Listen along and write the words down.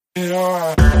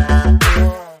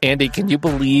Andy, can you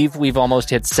believe we've almost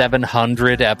hit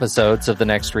 700 episodes of The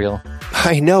Next Reel?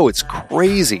 I know, it's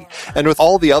crazy. And with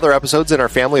all the other episodes in our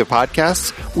family of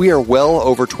podcasts, we are well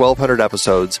over 1,200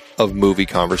 episodes of movie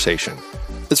conversation.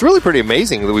 It's really pretty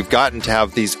amazing that we've gotten to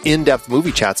have these in-depth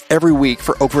movie chats every week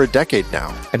for over a decade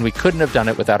now. And we couldn't have done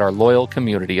it without our loyal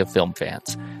community of film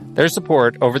fans. Their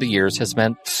support over the years has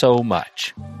meant so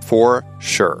much. For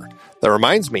sure. That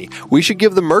reminds me, we should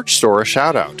give the merch store a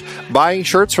shout out. Buying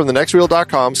shirts from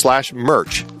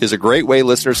thenextreel.com/merch is a great way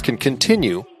listeners can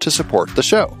continue to support the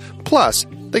show. Plus,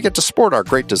 they get to sport our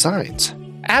great designs.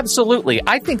 Absolutely.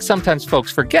 I think sometimes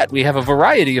folks forget we have a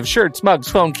variety of shirts, mugs,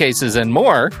 phone cases, and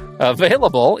more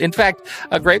available. In fact,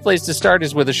 a great place to start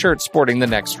is with a shirt sporting the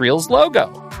Next Reel's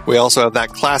logo. We also have that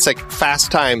classic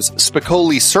Fast Times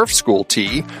Spicoli Surf School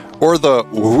tee, or the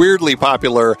weirdly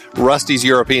popular Rusty's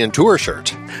European Tour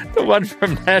shirt. The one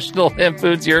from National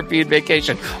Lampoon's European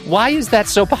Vacation. Why is that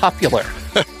so popular?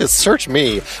 Search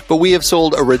me, but we have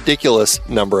sold a ridiculous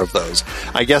number of those.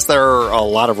 I guess there are a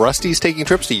lot of Rustys taking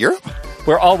trips to Europe?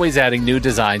 We're always adding new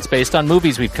designs based on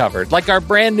movies we've covered, like our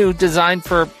brand new design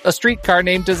for a streetcar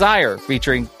named Desire,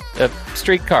 featuring a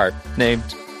streetcar named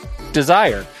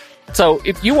Desire. So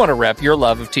if you want to rep your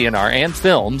love of TNR and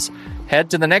films,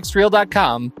 head to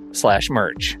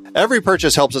thenextreel.com/merch. Every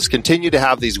purchase helps us continue to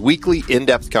have these weekly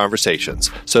in-depth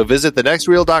conversations. So visit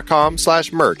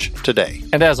thenextreel.com/merch today.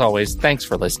 And as always, thanks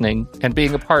for listening and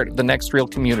being a part of the Next Reel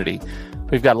community.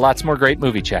 We've got lots more great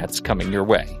movie chats coming your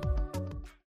way.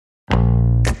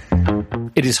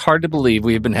 It is hard to believe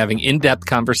we have been having in-depth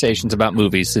conversations about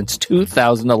movies since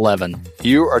 2011.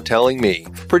 You are telling me.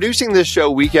 Producing this show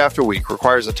week after week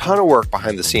requires a ton of work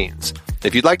behind the scenes.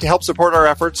 If you'd like to help support our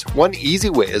efforts, one easy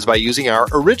way is by using our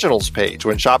originals page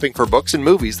when shopping for books and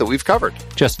movies that we've covered.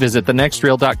 Just visit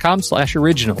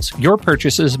thenextreel.com/originals. Your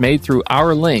purchases made through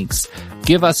our links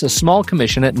give us a small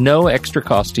commission at no extra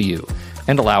cost to you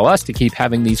and allow us to keep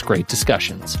having these great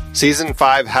discussions. Season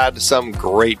 5 had some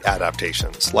great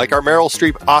adaptations, like our Meryl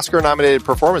Streep Oscar-nominated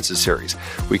performances series.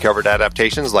 We covered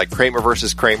adaptations like Kramer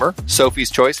vs. Kramer,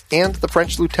 Sophie's Choice, and The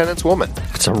French Lieutenant's Woman.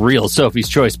 It's a real Sophie's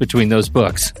Choice between those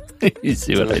books. You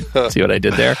see what I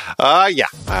did there? Yeah.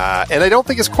 And I don't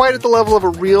think it's quite at the level of a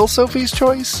real Sophie's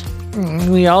Choice.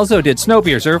 We also did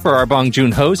Snowpiercer for our Bong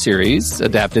Joon-ho series,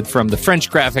 adapted from the French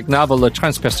graphic novel Le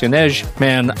Transpersonnage.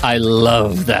 Man, I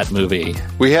love that movie.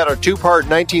 We had our 2-part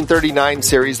 1939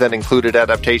 series that included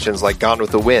adaptations like Gone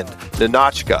with the Wind,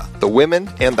 Ninotchka, The Women,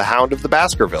 and The Hound of the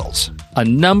Baskervilles. A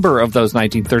number of those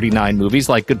 1939 movies,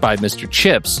 like Goodbye, Mr.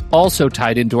 Chips, also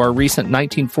tied into our recent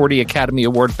 1940 Academy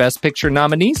Award Best Picture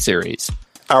nominee series.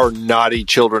 Our naughty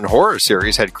children horror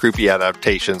series had creepy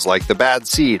adaptations like The Bad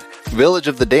Seed, Village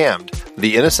of the Damned,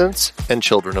 The Innocents, and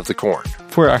Children of the Corn.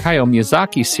 For our Hayao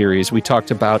Miyazaki series, we talked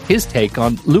about his take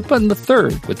on Lupin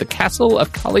III with The Castle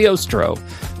of Cagliostro,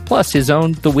 plus his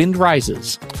own The Wind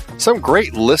Rises. Some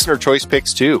great listener choice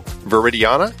picks too,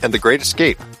 Viridiana and The Great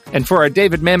Escape. And for our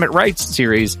David Mamet Wright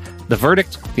series, The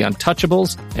Verdict, The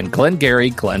Untouchables, and Glengarry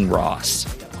Glen Ross.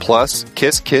 Plus,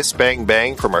 Kiss Kiss Bang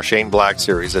Bang from our Shane Black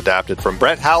series, adapted from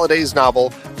Brett Halliday's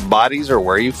novel, Bodies Are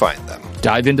Where You Find Them.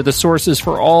 Dive into the sources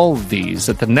for all of these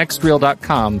at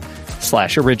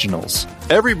thenextreel.com/originals.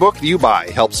 Every book you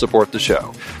buy helps support the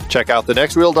show. Check out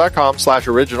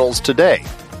thenextreel.com/originals today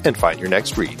and find your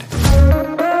next read.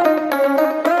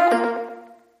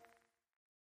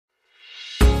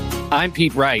 I'm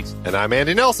Pete Wright. And I'm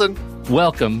Andy Nelson.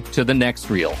 Welcome to The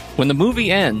Next Reel. When the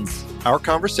movie ends, our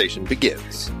conversation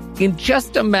begins. In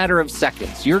just a matter of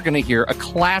seconds, you're going to hear a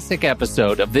classic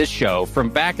episode of this show from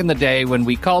back in the day when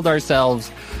we called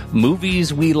ourselves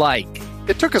Movies We Like.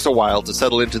 It took us a while to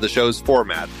settle into the show's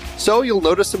format, so you'll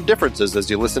notice some differences as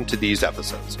you listen to these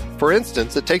episodes. For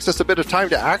instance, it takes us a bit of time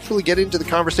to actually get into the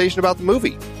conversation about the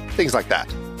movie. Things like that.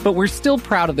 But we're still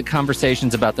proud of the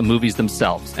conversations about the movies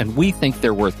themselves, and we think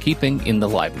they're worth keeping in the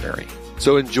library.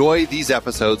 So enjoy these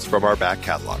episodes from our back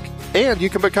catalog. And you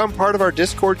can become part of our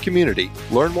Discord community,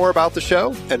 learn more about the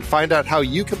show, and find out how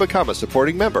you can become a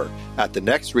supporting member at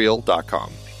thenextreel.com.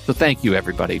 So thank you,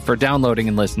 everybody, for downloading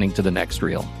and listening to The Next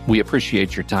Reel. We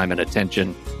appreciate your time and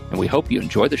attention, and we hope you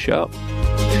enjoy the show.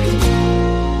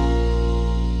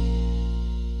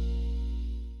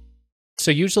 So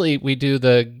usually we do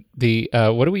the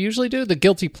what do we usually do? The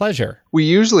guilty pleasure. We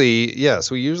usually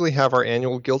have our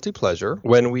annual guilty pleasure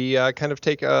when we kind of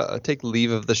take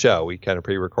leave of the show. We kind of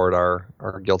pre-record our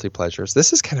guilty pleasures.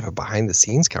 This is kind of a behind the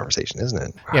scenes conversation, isn't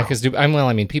it? Wow. Yeah, because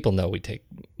people know we take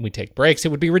breaks.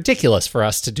 It would be ridiculous for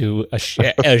us to do a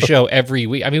show every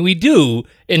week. I mean, we do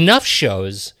enough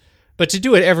shows, but to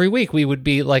do it every week, we would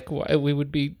be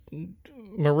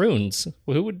maroons.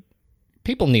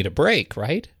 People need a break,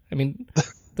 right? I mean,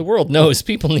 the world knows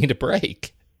people need a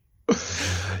break.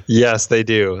 Yes, they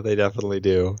do. They definitely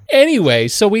do. Anyway,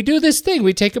 so we do this thing.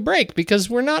 We take a break because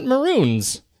we're not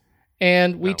maroons.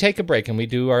 And we take a break and we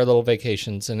do our little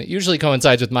vacations. And it usually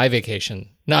coincides with my vacation,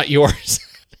 not yours.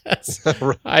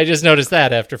 I just noticed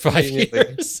that after 5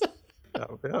 years.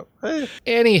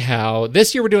 Anyhow,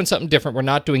 this year we're doing something different. We're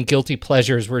not doing guilty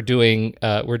pleasures. We're doing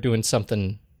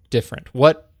something different.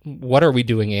 What are we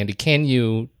doing, Andy?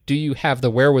 Do you have the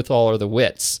wherewithal or the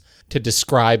wits to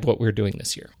describe what we're doing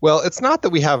this year? Well, it's not that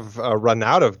we have run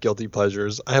out of guilty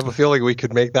pleasures. I have a feeling we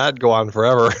could make that go on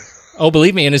forever. Oh,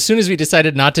 believe me. And as soon as we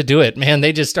decided not to do it, man,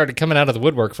 they just started coming out of the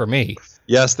woodwork for me.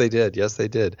 Yes, they did.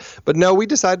 But no, we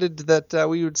decided that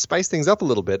we would spice things up a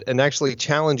little bit and actually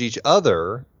challenge each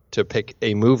other to pick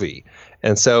a movie.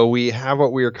 And so we have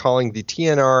what we are calling the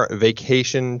TNR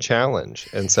Vacation Challenge.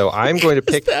 And so I'm going to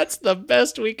pick... That's the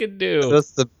best we could do.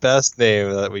 That's the best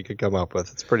name that we could come up with.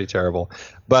 It's pretty terrible.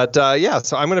 But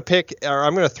so I'm going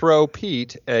to throw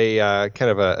Pete a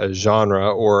kind of a genre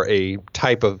or a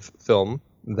type of film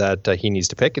that he needs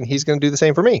to pick, and he's going to do the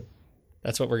same for me.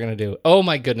 That's what we're going to do. Oh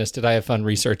my goodness, did I have fun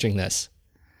researching this.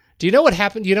 Do you know what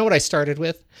happened? Do you know what I started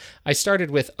with? I started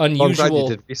with unusual... I'm glad you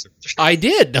did research. I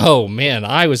did. Oh man,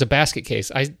 I was a basket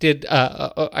case. I did.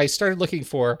 I started looking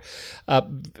for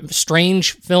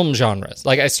strange film genres.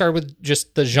 Like I started with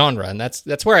just the genre, and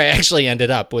that's where I actually ended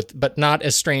up with, but not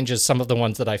as strange as some of the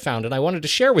ones that I found. And I wanted to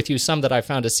share with you some that I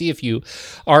found to see if you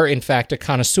are in fact a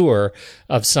connoisseur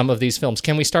of some of these films.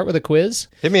 Can we start with a quiz?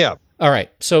 Hit me up. All right.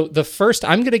 So the first,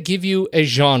 I'm going to give you a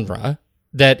genre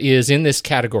that is in this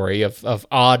category of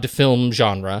odd film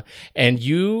genre, and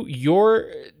your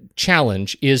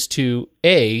challenge is to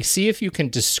A, see if you can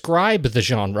describe the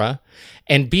genre,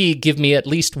 and B, give me at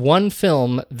least one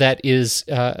film that is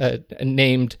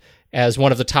named as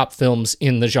one of the top films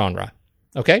in the genre.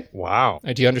 Okay? Wow.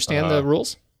 Do you understand the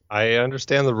rules? I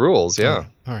understand the rules, yeah.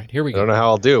 All right, here we go. I don't know how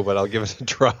I'll do, but I'll give it a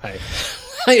try.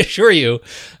 I assure you,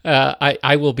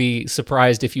 I will be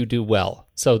surprised if you do well.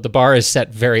 So the bar is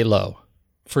set very low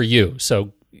for you.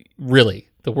 So really,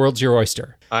 the world's your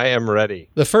oyster. I am ready.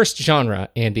 The first genre,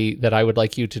 Andy, that I would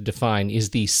like you to define is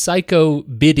the Psycho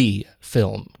Biddy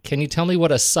film. Can you tell me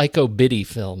what a Psycho Biddy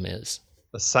film is?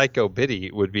 A Psycho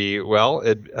Biddy would be,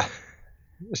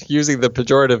 using the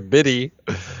pejorative biddy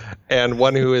and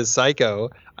one who is psycho,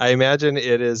 I imagine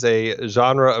it is a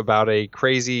genre about a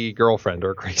crazy girlfriend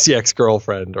or crazy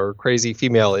ex-girlfriend or crazy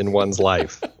female in one's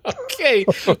life. Okay,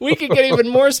 we could get even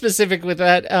more specific with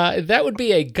that. That would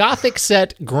be a gothic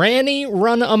set granny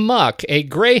run amok, a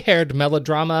gray-haired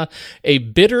melodrama, a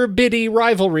bitter biddy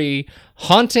rivalry,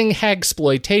 haunting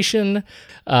hagsploitation,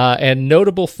 and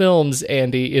notable films,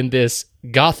 Andy, in this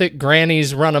gothic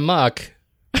grannies run amok.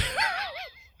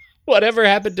 Whatever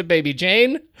Happened to Baby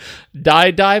Jane?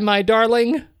 Die, Die, My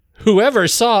Darling? Whoever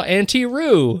Saw Auntie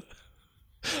Roo?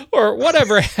 Or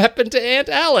Whatever Happened to Aunt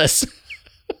Alice?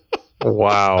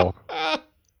 Wow.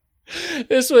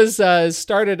 This was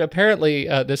started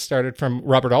from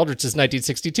Robert Aldrich's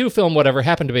 1962 film, Whatever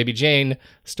Happened to Baby Jane,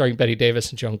 starring Bette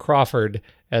Davis and Joan Crawford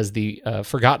as the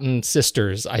forgotten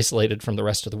sisters isolated from the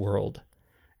rest of the world.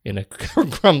 In a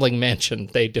crumbling mansion.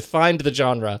 They defined the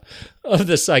genre of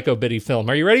the Psycho Biddy film.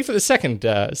 Are you ready for the second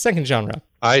genre?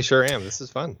 I sure am. This is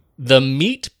fun. The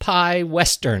Meat Pie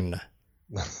Western.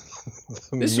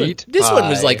 This one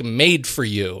was like made for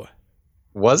you.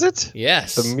 Was it?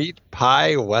 Yes. The Meat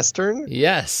Pie Western?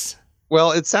 Yes.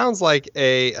 Well, it sounds like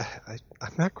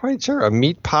I'm not quite sure, a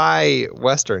meat pie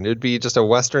Western. It would be just a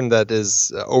Western that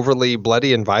is overly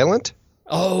bloody and violent?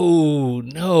 Oh,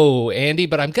 no, Andy,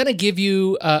 but I'm going to give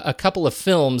you a couple of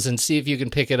films and see if you can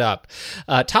pick it up.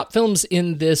 Top films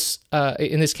in this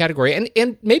category,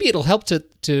 and maybe it'll help to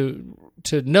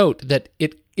note that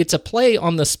it's a play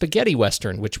on the spaghetti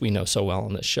Western, which we know so well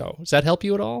on this show. Does that help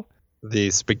you at all? The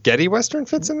spaghetti Western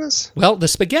fits in this? Well, the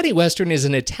spaghetti Western is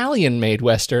an Italian-made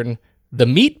Western. The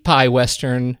meat pie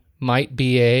Western might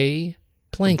be a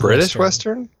plank British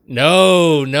Western?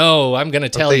 No, I'm going to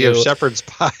tell you. Of Shepherd's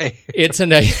Pie. It'd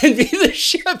be the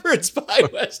Shepherd's Pie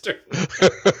Western.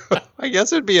 I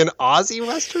guess it'd be an Aussie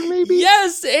Western, maybe?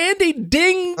 Yes, Andy,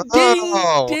 ding,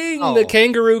 ding. The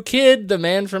Kangaroo Kid, The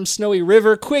Man from Snowy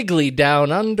River, Quigley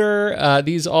Down Under.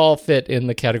 These all fit in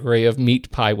the category of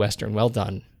meat pie Western. Well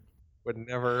done. Would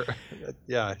never,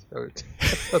 yeah,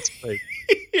 that's great.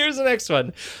 Here's the next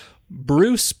one.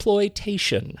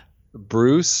 Bruceploitation.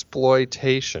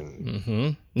 Bruceploitation. Mm-hmm.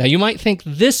 Now, you might think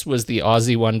this was the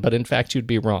Aussie one, but in fact, you'd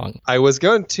be wrong. I was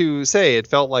going to say it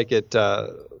felt like it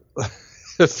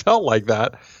felt like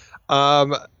that.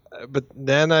 but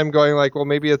then I'm going like, well,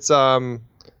 maybe it's not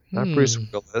Bruce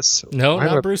Willis. No,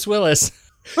 not Bruce Willis.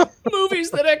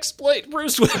 Movies that exploit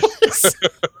Bruce Willis.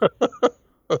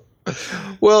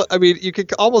 Well, I mean, you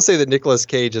could almost say that Nicolas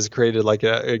Cage has created like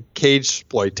a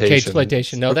cage-ploitation.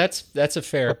 Cage-ploitation. No, that's a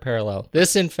fair parallel.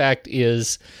 This, in fact,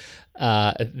 is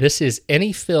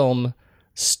any film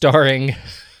starring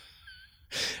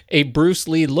a Bruce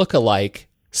Lee lookalike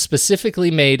specifically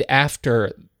made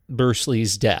after Bruce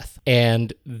Lee's death.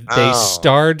 And they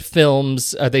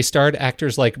starred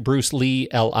actors like Bruce Lee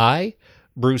L.I.,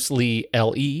 Bruce Lee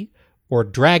L.E., or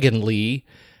Dragon Lee,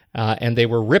 and they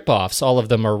were ripoffs. All of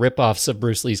them are ripoffs of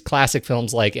Bruce Lee's classic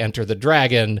films like Enter the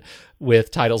Dragon,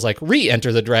 with titles like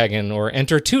Re-Enter the Dragon, or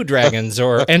Enter Two Dragons,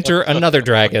 or Enter Another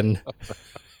Dragon.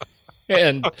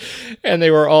 And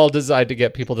they were all designed to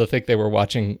get people to think they were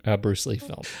watching a Bruce Lee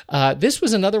film. This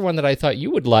was another one that I thought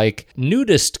you would like,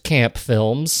 nudist camp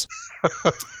films.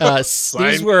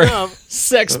 These were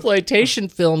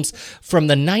sexploitation films from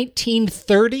the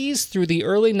 1930s through the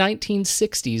early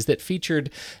 1960s that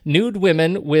featured nude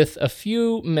women with a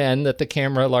few men that the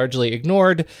camera largely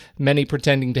ignored, many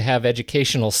pretending to have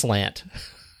educational slant.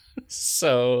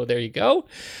 So there you go.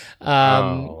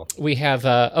 We have,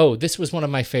 this was one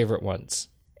of my favorite ones.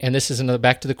 And this is another,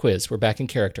 back to the quiz. We're back in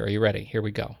character. Are you ready? Here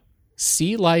we go.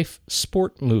 Sea life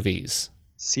sport movies.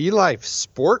 Sea life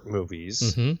sport movies?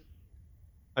 Mm-hmm.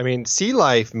 I mean, sea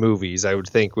life movies, I would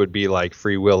think, would be like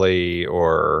Free Willy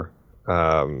or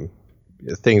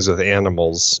things with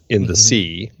animals in the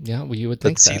sea. Yeah, well, you would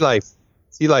think that.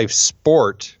 Sea life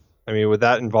sport, I mean, would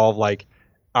that involve like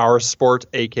our sport,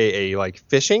 aka like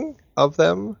fishing of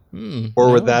them?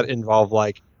 Or would that involve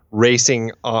like racing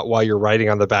while you're riding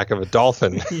on the back of a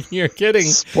dolphin? You're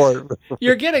getting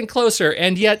closer,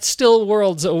 and yet still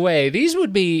worlds away. These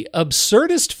would be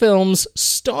absurdist films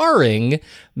starring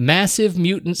massive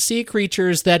mutant sea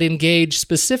creatures that engage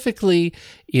specifically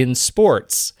in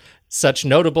sports. Such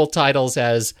notable titles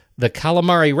as The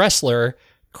Calamari Wrestler,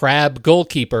 Crab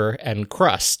Goalkeeper, and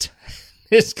Crust.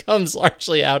 This comes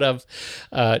largely out of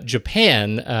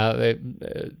Japan.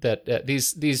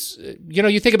 These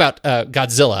you think about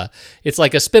Godzilla. It's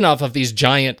like a spin-off of these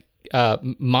giant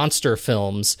monster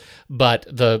films, but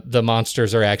the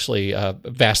monsters are actually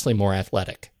vastly more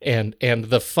athletic. And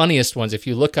the funniest ones, if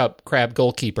you look up Crab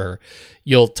Goalkeeper,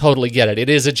 you'll totally get it. It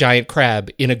is a giant crab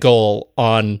in a goal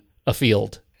on a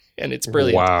field, and it's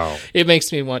brilliant. Wow! It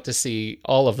makes me want to see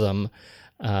all of them.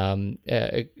 Let's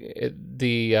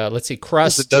see,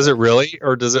 Crust. Does it really,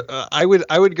 or does it? I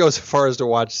would go so far as to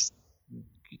watch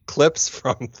clips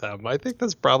from them. I think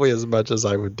that's probably as much as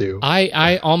I would do.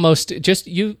 I almost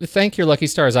you thank your lucky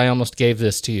stars. I almost gave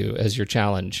this to you as your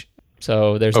challenge.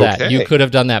 So there's that. You could have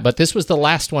done that, but this was the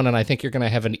last one, and I think you're going to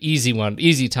have an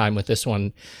easy time with this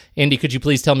one. Andy, could you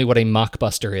please tell me what a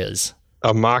mockbuster is?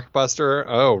 A mockbuster?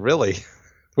 Oh, really?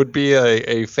 Would be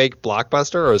a fake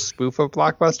blockbuster or a spoof of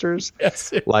blockbusters.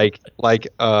 Yes. Like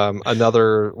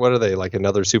another, what are they, like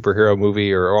another superhero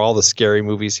movie or all the scary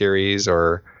movie series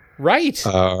or right.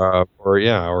 Or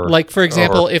like, for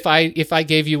example, if I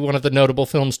gave you one of the notable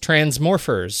films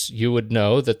Transmorphers, you would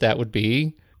know that would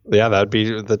be that'd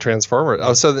be the Transformers.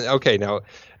 Oh, so okay,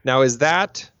 now is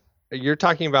that you're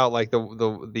talking about like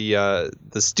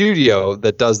the studio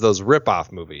that does those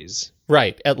rip-off movies?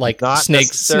 Right, at like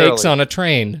snakes on a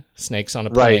train, snakes on a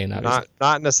plane. Right,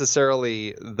 not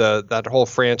necessarily that whole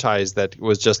franchise that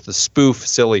was just the spoof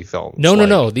silly films.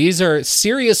 No. These are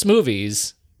serious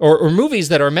movies, or movies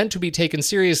that are meant to be taken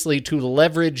seriously to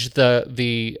leverage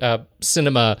the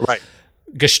cinema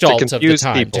gestalt of the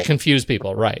time to confuse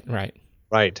people. Right.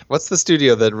 Right. What's the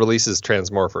studio that releases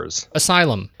Transmorphers?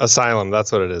 Asylum.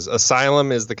 That's what it is. Asylum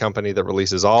is the company that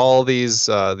releases all these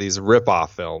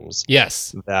rip-off films.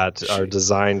 Yes. That are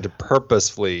designed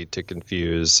purposefully to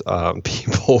confuse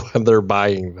people when they're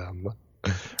buying them.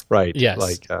 Right. Yes.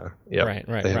 Like, Right.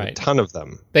 They have a ton of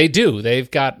them. They do. They've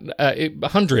got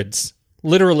hundreds,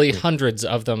 literally hundreds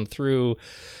of them through,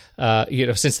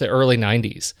 since the early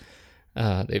 90s.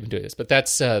 They've been doing this. But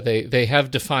that's, they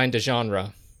have defined a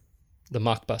genre. The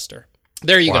mockbuster.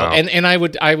 There you go. And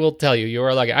I will tell you, you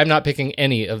are like, I'm not picking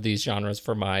any of these genres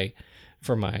for my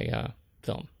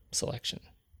film selection.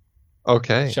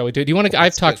 Okay. Shall we do it? Do you want to?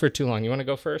 I've talked for too long. You want to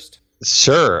go first?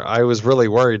 Sure. I was really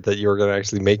worried that you were going to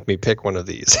actually make me pick one of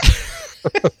these.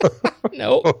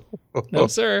 No,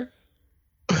 sir.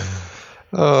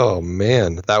 Oh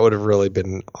man, that would have really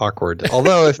been awkward.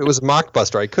 Although if it was a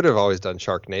mockbuster, I could have always done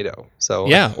Sharknado. So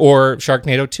yeah, or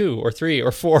Sharknado 2 or 3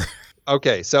 or 4.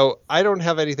 Okay, so I don't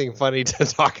have anything funny to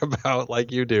talk about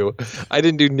like you do. I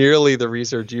didn't do nearly the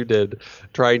research you did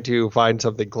trying to find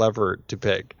something clever to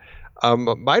pick.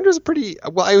 Mine was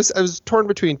I was torn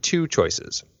between two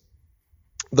choices.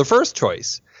 The first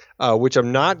choice, which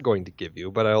I'm not going to give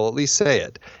you, but I'll at least say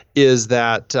it, is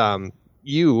that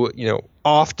you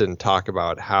often talk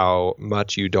about how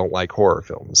much you don't like horror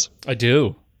films. I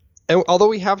do. And although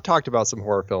we have talked about some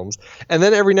horror films, and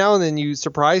then every now and then you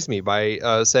surprise me by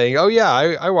saying, "Oh yeah,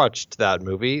 I watched that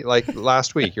movie like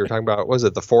last week." You were talking about, was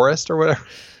it The Forest or whatever?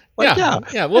 Like,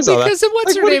 yeah. Well, because of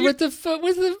what's her name with the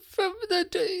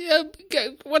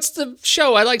what's the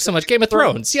show I like so much? Game of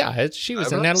Thrones. Yeah, she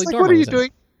was in Natalie Dormer. What are you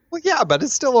doing? Well, yeah, but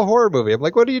it's still a horror movie. I'm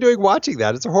like, what are you doing watching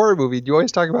that? It's a horror movie. You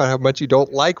always talk about how much you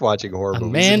don't like watching horror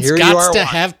movies. A man's got to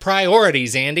have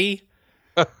priorities, Andy.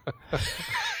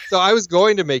 So I was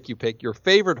going to make you pick your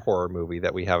favorite horror movie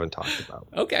that we haven't talked about.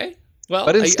 Okay. Well,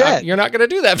 but instead, you're not going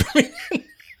to do that for me.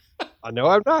 No,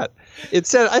 I'm not.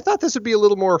 Instead, I thought this would be a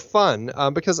little more fun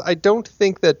because I don't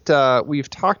think that we've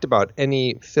talked about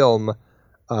any film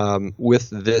with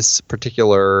this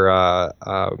particular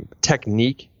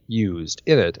technique used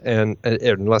in it, and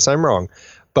unless I'm wrong.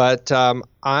 But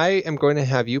I am going to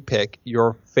have you pick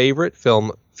your favorite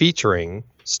film featuring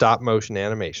stop motion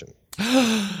animation.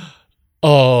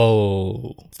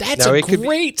 Oh, that's a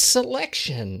great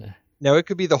selection. Now, it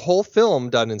could be the whole film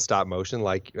done in stop motion,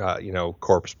 like,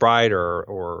 Corpse Bride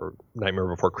or Nightmare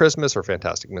Before Christmas or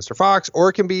Fantastic Mr. Fox, or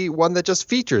it can be one that just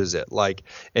features it, like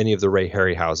any of the Ray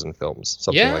Harryhausen films,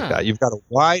 something like that. You've got a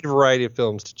wide variety of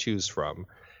films to choose from,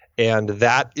 and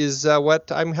that is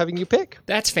what I'm having you pick.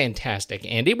 That's fantastic,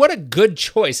 Andy. What a good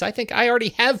choice. I think I already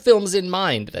have films in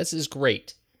mind. This is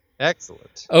great.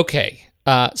 Excellent. Okay.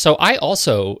 So I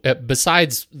also,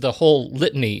 besides the whole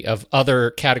litany of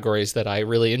other categories that I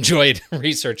really enjoyed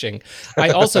researching,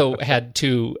 I also had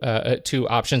two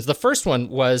options. The first one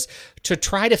was to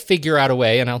try to figure out a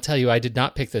way, and I'll tell you I did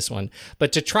not pick this one,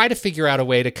 but to try to figure out a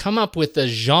way to come up with a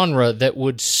genre that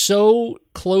would so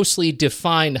closely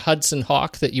define Hudson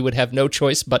Hawk that you would have no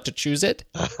choice but to choose it.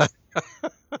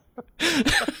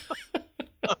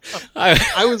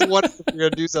 I was wondering if you were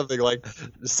going to do something like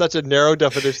such a narrow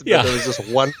definition that there was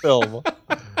just one film.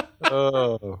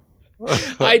 Oh.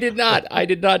 I did not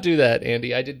do that,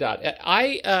 Andy. I did not.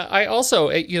 I also,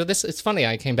 it's funny.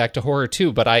 I came back to horror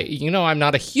too, but I'm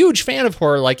not a huge fan of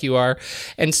horror like you are,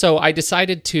 and so I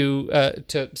decided to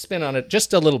spin on it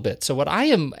just a little bit. So what I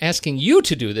am asking you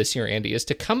to do this year, Andy, is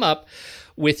to come up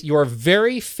with your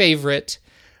very favorite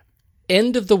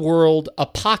end of the world,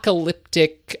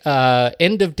 apocalyptic,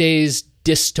 end of days,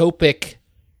 dystopic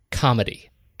comedy.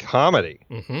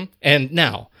 Mm-hmm. And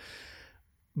now,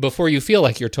 before you feel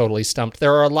like you're totally stumped,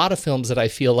 there are a lot of films that I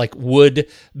feel like would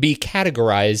be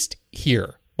categorized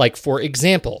here. Like, for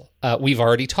example, we've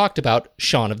already talked about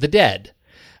Shaun of the Dead.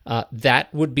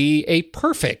 That would be a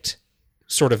perfect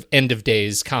sort of end of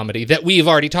days comedy that we've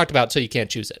already talked about, so you can't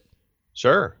choose it.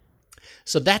 Sure.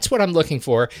 So that's what I'm looking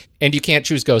for, and you can't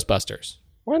choose Ghostbusters.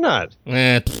 Why not?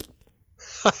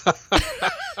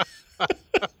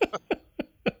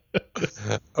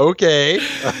 Okay.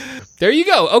 There you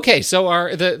go. Okay, so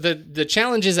the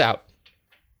challenge is out.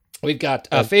 We've got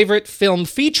a favorite film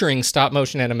featuring stop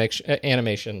motion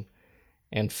animation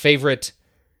and favorite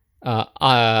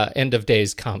end of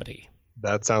days comedy.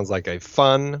 That sounds like a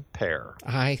fun pair.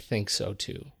 I think so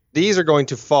too. These are going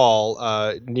to fall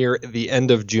near the end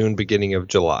of June, beginning of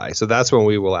July. So that's when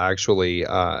we will actually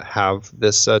have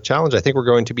this challenge. I think we're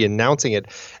going to be announcing it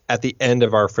at the end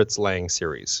of our Fritz Lang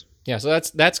series. Yeah, so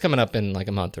that's coming up in like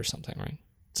a month or something, right?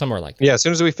 Somewhere like that. Yeah, as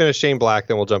soon as we finish Shane Black,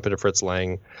 then we'll jump into Fritz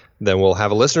Lang. Then we'll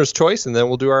have a listener's choice, and then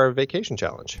we'll do our vacation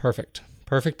challenge. Perfect.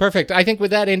 I think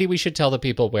with that, Andy, we should tell the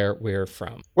people where we're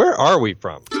from. Where are we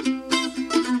from?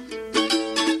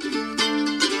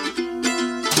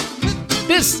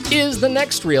 This is The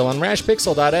Next Reel on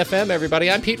rashpixel.fm, everybody.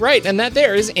 I'm Pete Wright, and that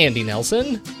there is Andy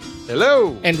Nelson.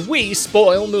 Hello. And we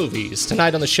spoil movies.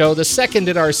 Tonight on the show, the second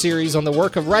in our series on the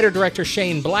work of writer-director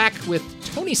Shane Black with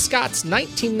Tony Scott's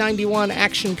 1991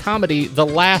 action comedy, The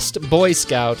Last Boy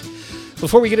Scout.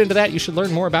 Before we get into that, you should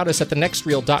learn more about us at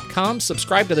thenextreel.com.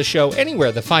 Subscribe to the show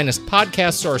anywhere the finest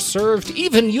podcasts are served,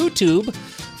 even YouTube.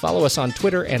 Follow us on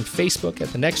Twitter and Facebook at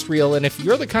The Next Reel. And if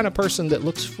you're the kind of person that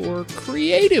looks for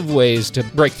creative ways to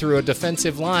break through a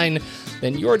defensive line,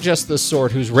 then you're just the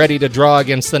sort who's ready to draw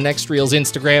against The Next Reel's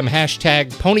Instagram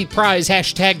hashtag Pony Prize,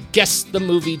 hashtag Guess the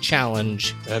Movie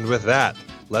Challenge. And with that,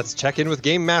 let's check in with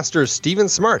Game Master Stephen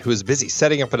Smart, who is busy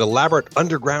setting up an elaborate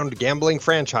underground gambling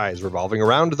franchise revolving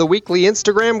around the weekly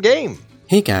Instagram game.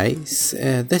 Hey guys,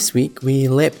 this week we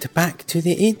leapt back to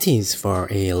the 80s for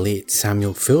a late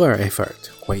Samuel Fuller effort,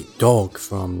 White Dog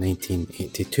from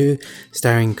 1982,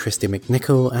 starring Christy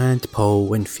McNichol and Paul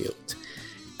Winfield.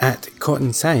 At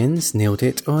Cotton Science nailed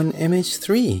it on Image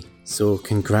 3. So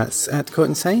congrats at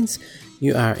Cotton Science.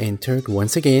 You are entered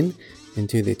once again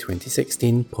into the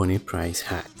 2016 Pony Prize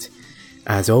hat.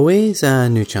 As always, a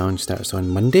new challenge starts on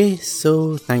Monday,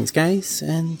 so thanks guys,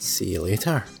 and see you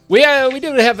later. We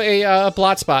do have a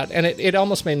blot spot, and it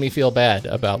almost made me feel bad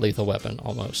about Lethal Weapon,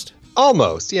 almost.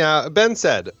 Almost, yeah. Ben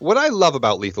said, what I love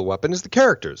about Lethal Weapon is the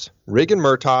characters. Rig and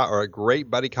Murtaugh are a great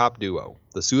buddy cop duo.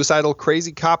 The suicidal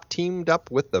crazy cop teamed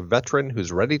up with the veteran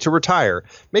who's ready to retire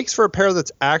makes for a pair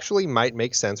that's actually might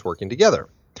make sense working together.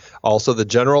 Also, the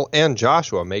General and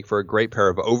Joshua make for a great pair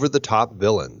of over-the-top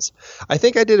villains. I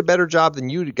think I did a better job than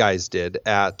you guys did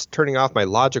at turning off my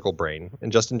logical brain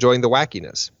and just enjoying the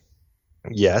wackiness.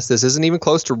 Yes, this isn't even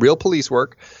close to real police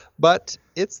work, but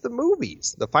it's the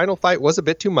movies. The final fight was a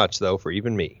bit too much, though, for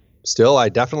even me. Still, I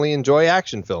definitely enjoy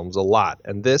action films a lot,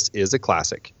 and this is a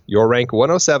classic. Your rank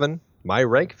 107, my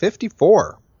rank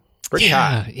 54. Pretty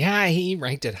high. Yeah, he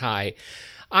ranked it high.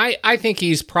 I think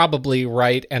he's probably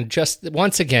right, and just,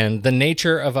 once again, the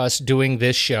nature of us doing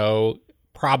this show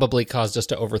probably caused us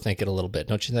to overthink it a little bit,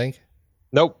 don't you think?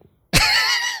 Nope.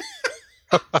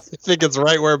 I think it's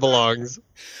right where it belongs.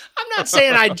 I'm not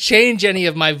saying I'd change any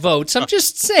of my votes. I'm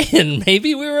just saying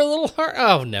maybe we were a little hard.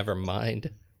 Oh, never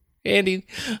mind. Andy,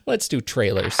 let's do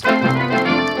trailers.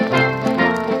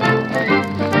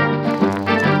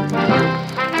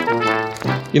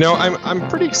 You know, I'm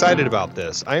pretty excited about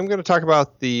this. I'm going to talk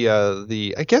about the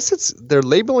I guess they're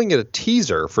labeling it a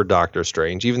teaser for Doctor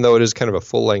Strange, even though it is kind of a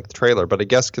full-length trailer. But I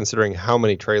guess considering how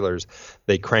many trailers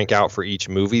they crank out for each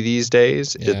movie these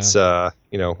days, it's a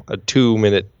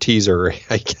 2-minute teaser,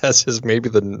 I guess, is maybe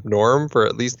the norm for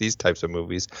at least these types of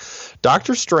movies.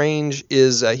 Doctor Strange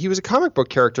he was a comic book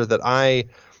character that I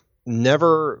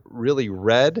never really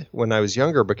read when I was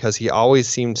younger because he always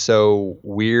seemed so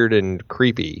weird and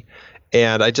creepy.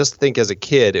 And I just think as a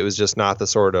kid, it was just not the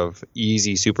sort of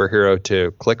easy superhero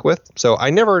to click with. So I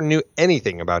never knew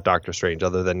anything about Doctor Strange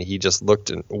other than he just looked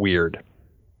weird.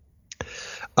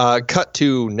 Cut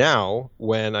to now,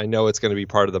 when I know it's going to be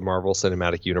part of the Marvel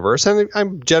Cinematic Universe, and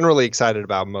I'm generally excited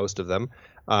about most of them.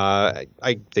 I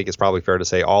think it's probably fair to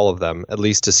say all of them, at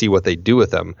least to see what they do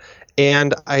with them.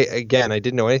 And I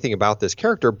didn't know anything about this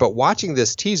character, but watching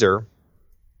this teaser,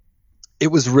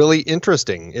 it was really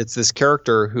interesting. It's this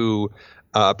character who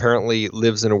apparently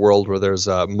lives in a world where there's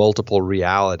multiple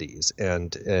realities,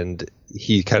 and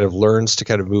he kind of learns to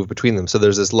kind of move between them. So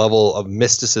there's this level of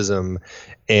mysticism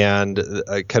and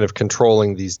kind of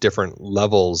controlling these different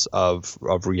levels of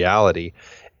reality.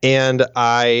 And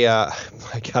I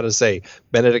gotta say,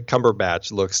 Benedict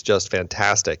Cumberbatch looks just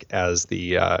fantastic as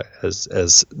the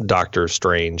as Doctor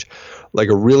Strange, like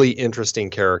a really interesting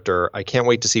character. I can't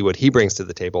wait to see what he brings to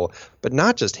the table. But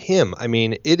not just him. I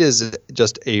mean, it is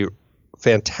just a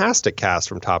fantastic cast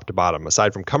from top to bottom.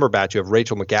 Aside from Cumberbatch, you have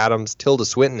Rachel McAdams, Tilda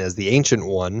Swinton as the Ancient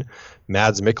One,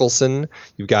 Mads Mikkelsen.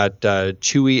 You've got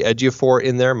Chewie Ejiofor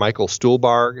in there, Michael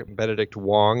Stuhlbarg, Benedict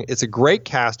Wong. It's a great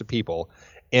cast of people.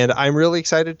 And I'm really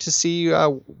excited to see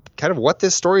kind of what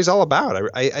this story is all about.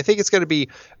 I think it's going to be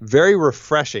very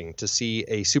refreshing to see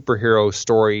a superhero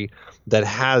story that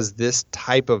has this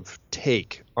type of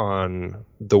take on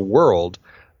the world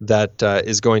that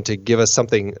is going to give us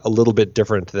something a little bit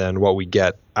different than what we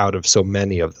get out of so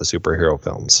many of the superhero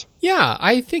films. Yeah,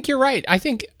 I think you're right. I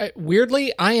think,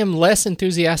 weirdly, I am less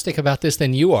enthusiastic about this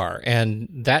than you are. And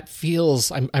that feels,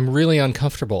 I'm really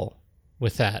uncomfortable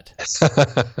with that.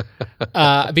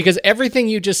 Because everything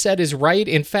you just said is right.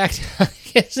 In fact,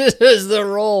 this is the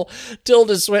role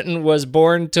Tilda Swinton was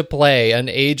born to play, an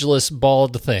ageless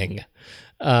bald thing.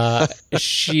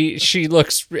 She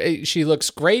looks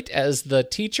great as the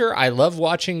teacher. I love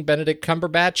watching Benedict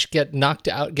Cumberbatch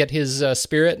get his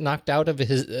spirit knocked out of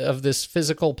this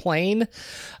physical plane.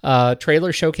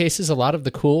 Trailer showcases a lot of the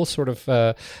cool sort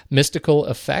of mystical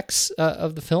effects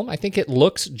of the film. I think it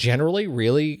looks generally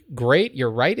really great. You're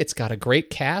right. It's got a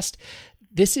great cast.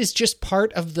 This is just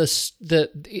part of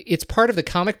it's part of the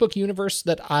comic book universe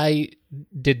that I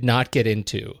did not get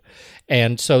into.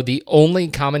 And so the only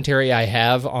commentary I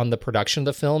have on the production of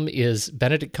the film is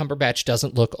Benedict Cumberbatch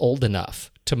doesn't look old enough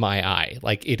to my eye.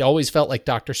 Like, it always felt like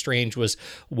Doctor Strange was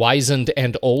wizened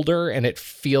and older, and it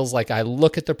feels like I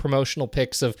look at the promotional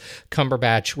pics of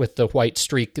Cumberbatch with the white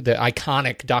streak, the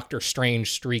iconic Doctor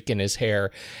Strange streak in his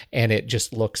hair, and it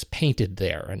just looks painted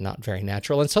there and not very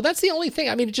natural. And so that's the only thing.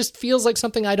 I mean, it just feels like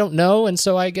something I don't know, and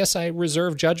so I guess I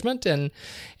reserve judgment, and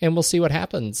we'll see what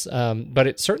happens. But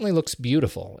it certainly looks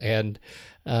beautiful, and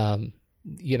I'm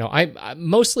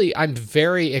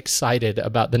very excited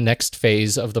about the next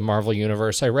phase of the Marvel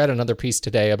Universe. I read another piece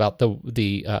today about the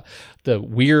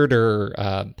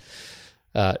weirder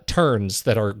turns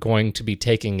that are going to be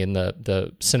taking in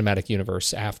the cinematic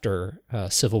universe after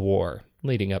Civil War,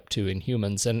 leading up to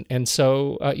Inhumans. And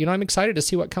so, I'm excited to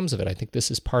see what comes of it. I think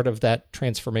this is part of that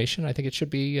transformation. I think it should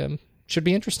be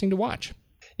interesting to watch.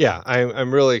 Yeah,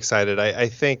 I'm really excited. I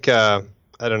think, I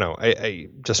don't know, I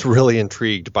just really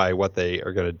intrigued by what they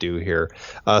are going to do here.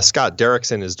 Scott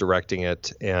Derrickson is directing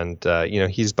it, and,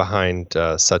 he's behind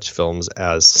such films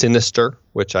as Sinister,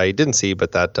 which I didn't see,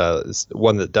 but that is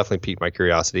one that definitely piqued my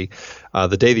curiosity.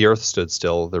 The Day the Earth Stood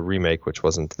Still, the remake, which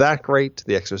wasn't that great.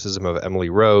 The Exorcism of Emily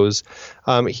Rose.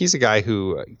 He's a guy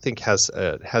who I think has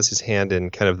his hand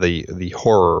in kind of the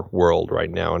horror world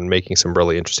right now and making some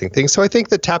really interesting things. So I think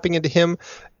that tapping into him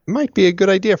might be a good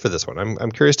idea for this one.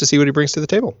 I'm curious to see what he brings to the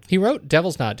table. He wrote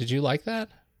Devil's Knot. Did you like that?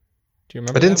 Do you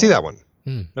remember? I didn't see that one.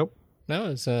 Nope. No,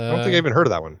 it's. I don't think I even heard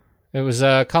of that one. It was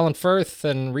Colin Firth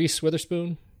and Reese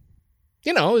Witherspoon.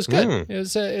 It was good.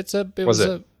 It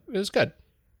was good.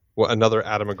 Well, another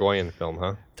Adam Agoyan film,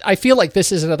 huh? I feel like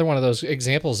this is another one of those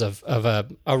examples of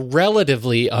a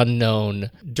relatively unknown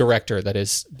director that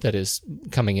is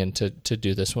coming in to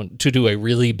do this one, to do a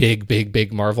really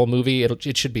big Marvel movie.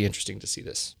 It should be interesting to see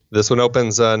this. This one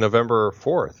opens November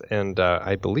 4th, and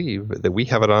I believe that we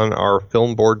have it on our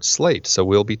film board slate, so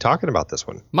we'll be talking about this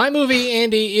one. My movie,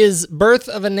 Andy, is Birth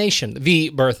of a Nation, The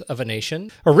Birth of a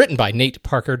Nation, written by Nate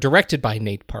Parker, directed by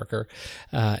Nate Parker,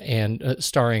 and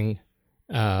starring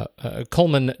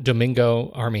Coleman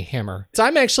Domingo, Armie Hammer. So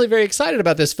I'm actually very excited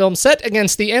about this film. Set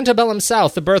against the antebellum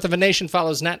South, The Birth of a Nation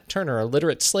follows Nat Turner, a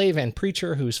literate slave and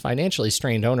preacher whose financially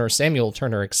strained owner, Samuel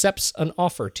Turner, accepts an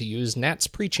offer to use Nat's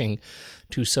preaching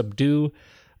to subdue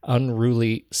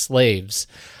unruly slaves.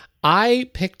 I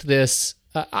picked this.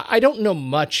 I don't know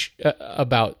much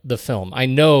about the film. I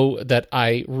know that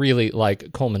I really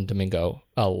like Coleman Domingo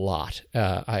a lot.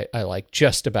 I like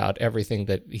just about everything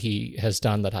that he has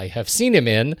done that I have seen him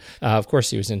in. Of course,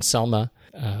 he was in Selma.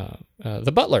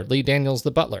 The Butler, Lee Daniels,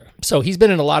 the Butler. So he's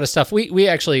been in a lot of stuff. We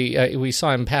actually we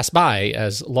saw him pass by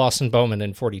as Lawson Bowman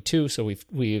in 42. So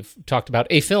we've talked about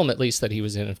a film at least that he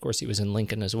was in. Of course, he was in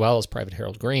Lincoln as well as Private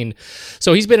Harold Green.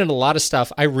 So he's been in a lot of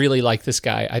stuff. I really like this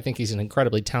guy. I think he's an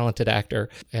incredibly talented actor,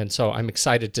 and so I'm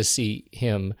excited to see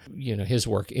him, his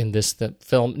work in this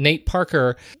film. Nate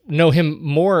Parker, know him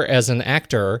more as an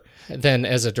actor than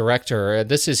as a director.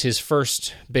 This is his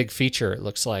first big feature. It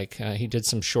looks like he did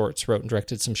some shorts, wrote and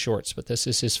directed some shorts, but this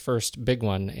is his first big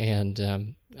one.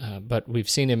 And but we've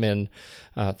seen him in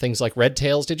things like Red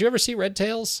Tails. Did you ever see Red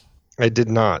Tails? I did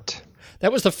not.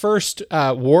 That was the first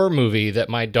war movie that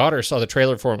my daughter saw the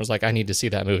trailer for and was like, I need to see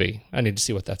that movie. I need to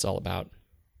see what that's all about.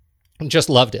 And just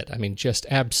loved it. I mean, just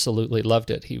absolutely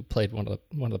loved it. He played one of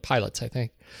the pilots, I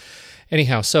think.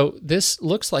 Anyhow, so this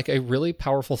looks like a really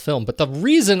powerful film, but the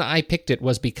reason I picked it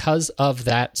was because of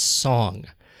that song.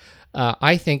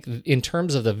 I think in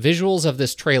terms of the visuals of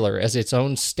this trailer as its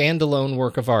own standalone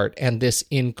work of art and this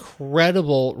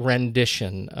incredible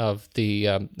rendition of the,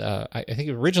 I think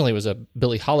originally it was a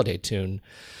Billie Holiday tune.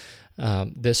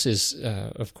 This is,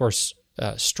 of course,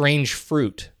 Strange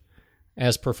Fruit,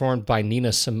 as performed by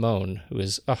Nina Simone, who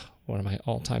is one of my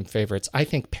all-time favorites. I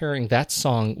think pairing that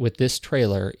song with this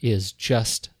trailer is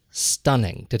just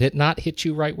stunning. Did it not hit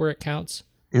you right where it counts?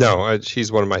 No,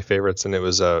 she's one of my favorites, and it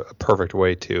was a perfect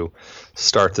way to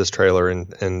start this trailer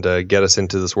and get us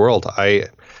into this world.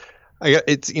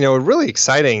 It's a really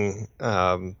exciting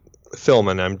film,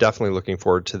 and I'm definitely looking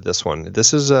forward to this one.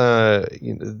 This is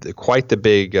quite the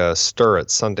big stir at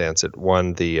Sundance. It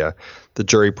won the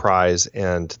jury prize,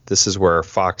 and this is where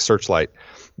Fox Searchlight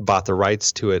bought the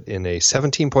rights to it in a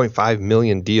 $17.5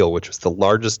 million deal, which was the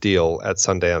largest deal at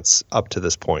Sundance up to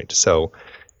this point. So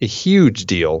a huge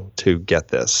deal to get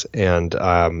this. And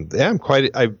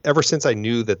ever since I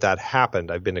knew that happened,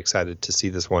 I've been excited to see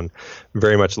this one. I'm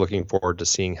very much looking forward to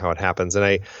seeing how it happens. And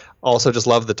I also just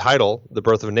love the title, The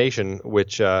Birth of a Nation,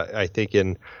 which I think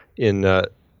in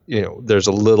there's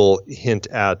a little hint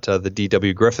at the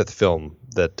D.W. Griffith film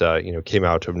that came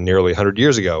out nearly 100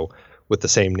 years ago with the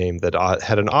same name that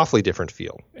had an awfully different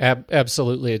feel.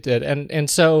 Absolutely, it did, and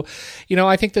so,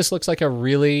 I think this looks like a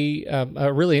really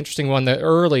interesting one. The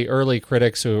early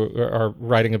critics who are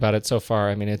writing about it so far,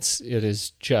 I mean, it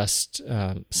is just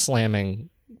slamming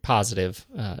positive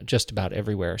just about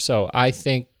everywhere. So I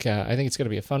think it's going to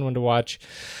be a fun one to watch.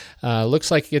 Looks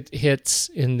like it hits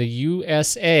in the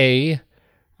USA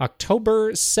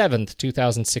October 7th,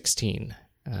 2016,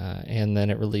 and then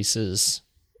it releases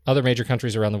other major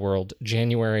countries around the world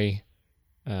January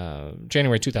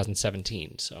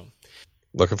 2017. So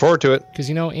looking forward to it.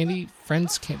 Because Andy,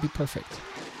 friends can't be perfect.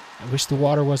 I wish the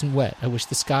water wasn't wet. I wish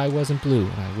the sky wasn't blue,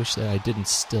 and I wish that I didn't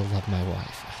still love my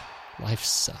wife. Life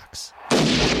sucks.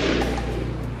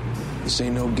 This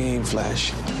ain't no game,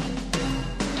 Flash.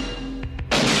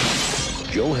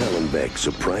 Joe Hallenbeck's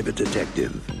a private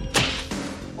detective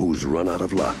who's run out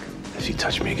of luck. If you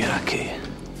touch me again, I'll kill you.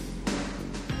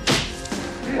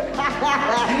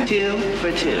 2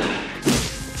 for 2.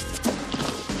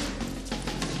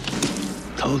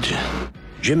 Told you.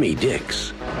 Jimmy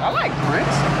Dix I like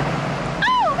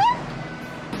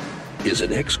Prince. is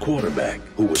an ex-quarterback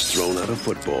who was thrown out of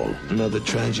football. Another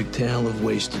tragic tale of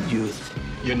wasted youth.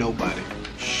 You're nobody.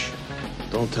 Shh.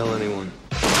 Don't tell anyone.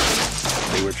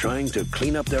 They were trying to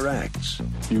clean up their acts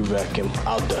You vacuum,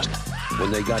 I'll dust.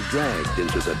 when they got dragged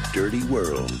into the dirty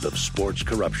world of sports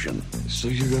corruption. So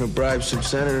you're gonna bribe some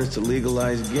senators to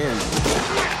legalize again?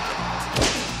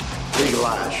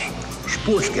 Legalize.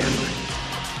 Sports gambling.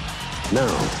 Now,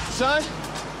 Son,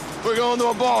 we're going to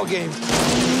a ball game.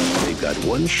 they've got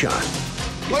one shot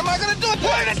What am I gonna do?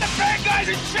 Point it at the bad guys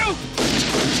and shoot!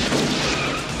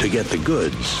 to get the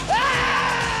goods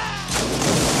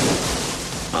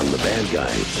on the bad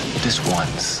guys. Just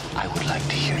once, I would like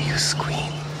to hear you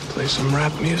scream. Play some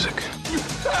rap music.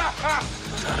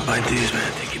 Not about these,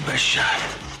 man. Take your best shot.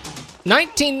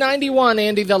 1991,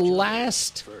 Andy, the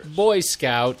last Boy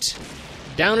Scout,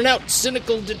 down-and-out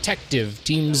cynical detective,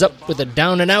 teams up with a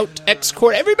down-and-out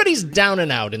ex-quarterback. Everybody's down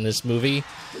and out in this movie.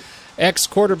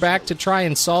 Ex-quarterback to try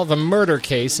and solve a murder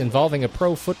case involving a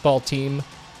pro football team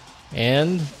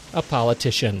and a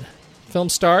politician. Film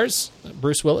stars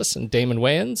Bruce Willis and Damon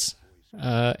Wayans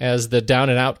as the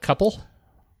down-and-out couple,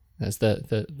 as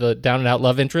the down-and-out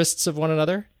love interests of one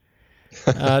another.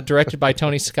 Directed by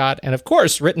Tony Scott, and of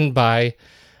course written by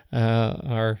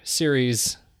our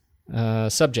series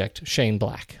subject, Shane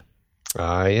Black.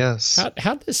 Yes.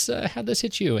 How'd this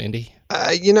hit you, Andy?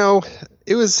 I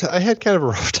had kind of a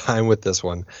rough time with this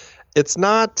one. It's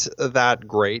not that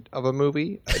great of a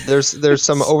movie. There's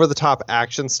some over the top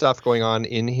action stuff going on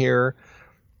in here.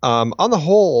 On the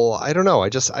whole, I don't know.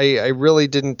 I really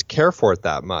didn't care for it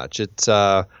that much.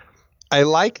 I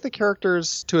like the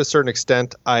characters to a certain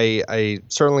extent. I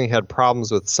certainly had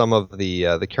problems with some of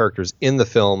the characters in the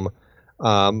film. But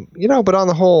on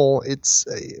the whole,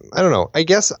 I don't know. I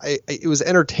guess it was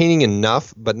entertaining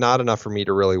enough, but not enough for me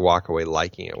to really walk away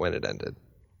liking it when it ended.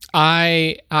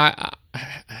 I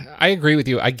agree with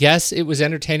you. I guess it was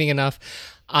entertaining enough.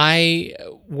 I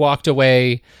walked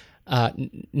away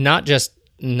not just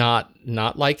not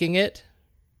liking it.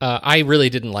 I really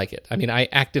didn't like it. I mean, I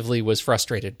actively was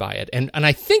frustrated by it. And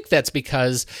I think that's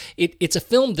because it's a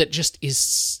film that just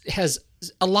has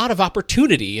a lot of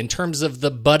opportunity in terms of the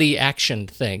buddy action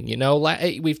thing. You know,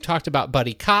 we've talked about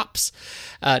buddy cops.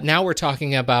 Now we're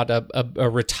talking about a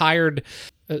retired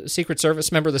Secret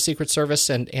Service member of the Secret Service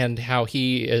and how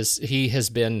he has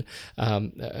been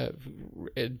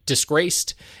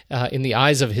disgraced in the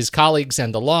eyes of his colleagues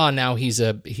and the law. Now he's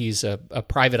a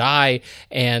private eye,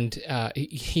 and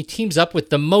he teams up with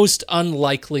the most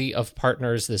unlikely of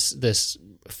partners. This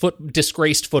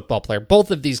disgraced football player. Both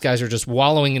of these guys are just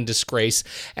wallowing in disgrace,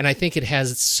 and I think it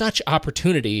has such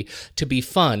opportunity to be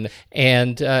fun,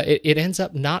 and it ends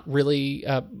up not really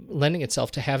lending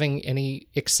itself to having any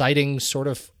exciting sort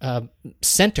of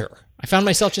center. I found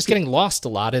myself just getting lost a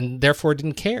lot, and therefore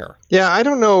didn't care. Yeah, I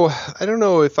don't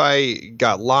know if I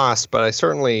got lost, but I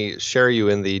certainly share you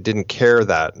in the didn't care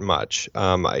that much.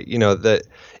 That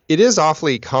it is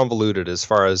awfully convoluted as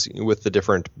far as with the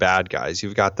different bad guys.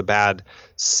 You've got the bad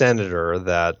senator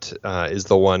that is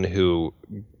the one who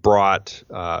brought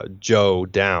Joe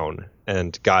down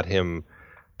and got him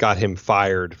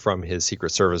fired from his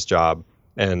Secret Service job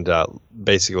and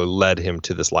basically led him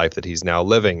to this life that he's now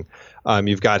living.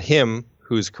 You've got him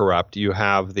who's corrupt. You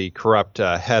have the corrupt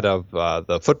head of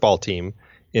the football team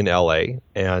in L.A.,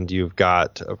 and you've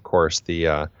got, of course,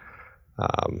 the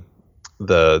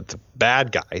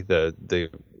bad guy, the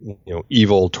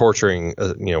evil torturing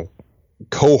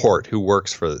cohort who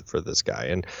works for this guy,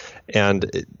 and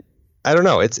I don't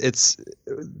know. It's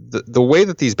the way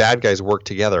that these bad guys work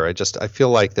together. I feel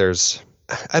like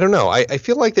I don't know. I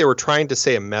feel like they were trying to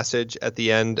say a message at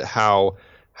the end. How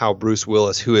Bruce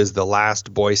Willis, who is the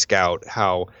last Boy Scout,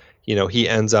 how he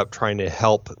ends up trying to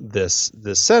help this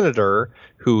senator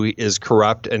who is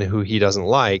corrupt and who he doesn't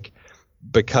like,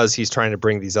 because he's trying to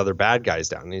bring these other bad guys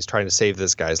down and he's trying to save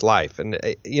this guy's life. And,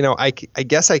 I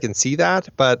guess I can see that,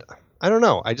 but I don't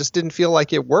know. I just didn't feel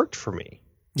like it worked for me.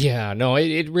 Yeah, no,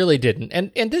 it really didn't.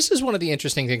 And this is one of the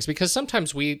interesting things, because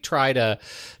sometimes we try to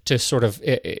sort of,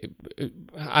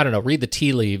 I don't know, read the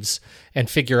tea leaves and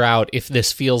figure out if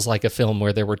this feels like a film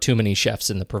where there were too many chefs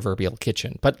in the proverbial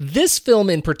kitchen. But this film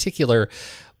in particular,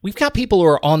 we've got people who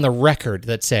are on the record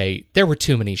that say there were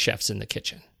too many chefs in the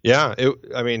kitchen. Yeah,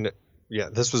 Yeah,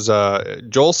 this was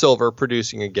Joel Silver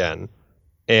producing again,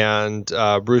 and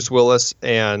Bruce Willis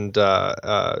and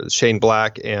Shane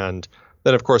Black, and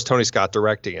then of course Tony Scott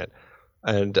directing it.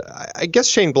 And I guess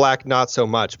Shane Black not so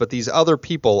much, but these other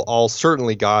people all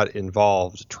certainly got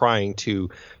involved trying to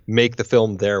make the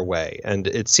film their way. And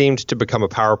it seemed to become a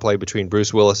power play between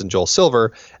Bruce Willis and Joel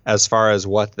Silver as far as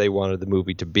what they wanted the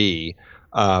movie to be.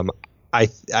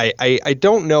 I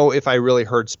don't know if I really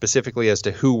heard specifically as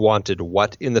to who wanted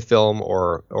what in the film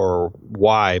or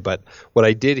why, but what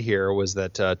I did hear was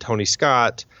that Tony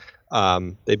Scott,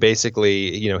 they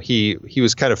basically, he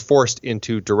was kind of forced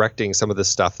into directing some of the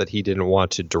stuff that he didn't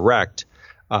want to direct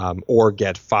or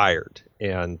get fired.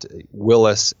 And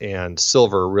Willis and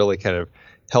Silver really kind of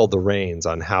held the reins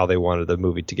on how they wanted the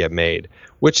movie to get made,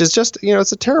 which is just,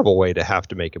 it's a terrible way to have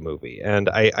to make a movie. And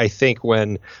I think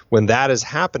when that is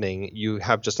happening, you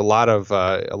have just a lot of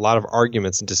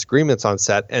arguments and disagreements on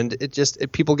set, and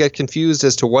people get confused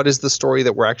as to what is the story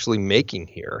that we're actually making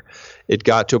here. It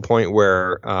got to a point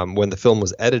where when the film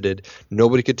was edited,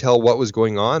 nobody could tell what was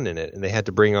going on in it, and they had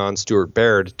to bring on Stuart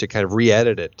Baird to kind of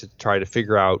re-edit it to try to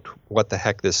figure out what the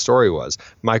heck this story was.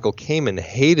 Michael Kamen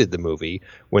hated the movie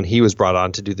when he was brought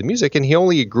on to do the music, and he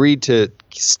only agreed to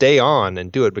stay on and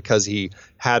do it because he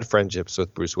had friendships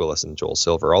with Bruce Willis and Joel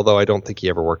Silver, although I don't think he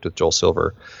ever worked with Joel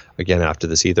Silver again after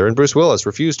this either. And Bruce Willis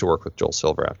refused to work with Joel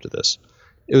Silver after this.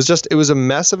 It was a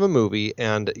mess of a movie,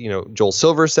 and Joel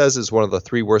Silver says it's one of the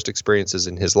 3 worst experiences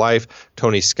in his life.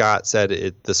 Tony Scott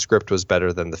said the script was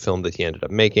better than the film that he ended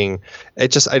up making. I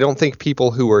don't think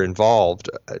people who were involved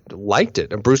liked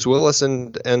it. And Bruce Willis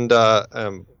and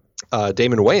Damon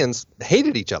Wayans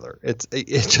hated each other. It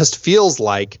just feels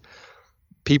like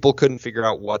people couldn't figure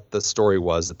out what the story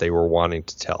was that they were wanting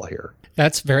to tell here.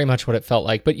 That's very much what it felt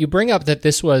like. But you bring up that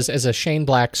this was as a Shane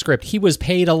Black script. He was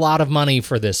paid a lot of money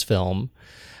for this film,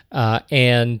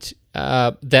 and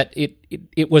that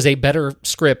it was a better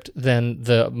script than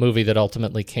the movie that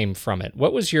ultimately came from it.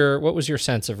 What was your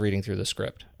sense of reading through the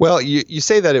script? Well, you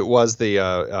say that it was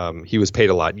he was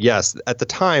paid a lot. Yes, at the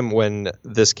time when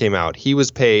this came out, he was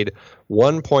paid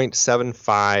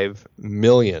 $1.75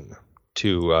 million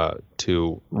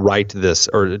to write this,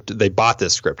 or they bought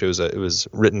this script. It was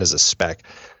written as a spec.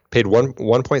 Paid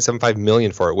 $1.75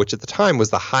 million for it, which at the time was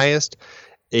the highest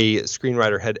a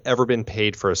screenwriter had ever been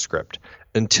paid for a script,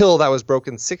 until that was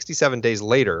broken 67 days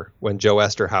later when Joe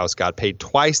Esterhaus got paid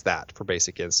twice that for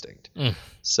Basic Instinct.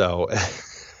 So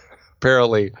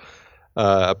apparently,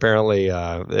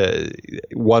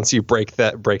 once you break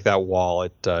that wall,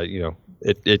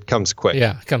 it comes quick.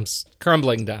 Yeah, it comes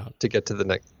crumbling down to get to the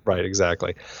next. Right,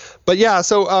 exactly. But yeah,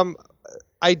 so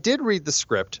I did read the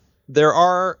script.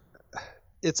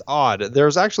 It's odd.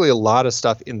 There's actually a lot of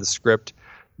stuff in the script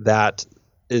that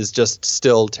is just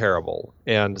still terrible.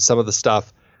 And some of the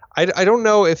stuff, I don't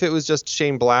know if it was just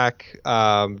Shane Black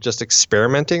just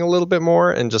experimenting a little bit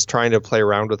more and just trying to play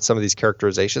around with some of these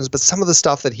characterizations, but some of the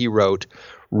stuff that he wrote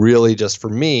really just, for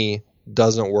me,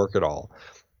 doesn't work at all.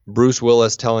 Bruce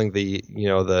Willis telling the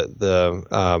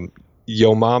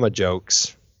yo mama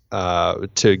jokes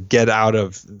to get out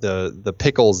of the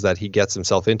pickles that he gets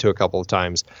himself into a couple of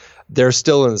times, they're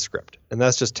still in the script, and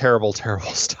that's just terrible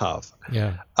stuff.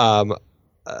 Yeah.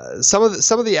 Some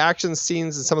of the action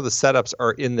scenes and some of the setups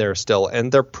are in there still,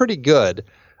 and they're pretty good.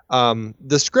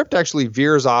 The script actually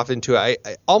veers off into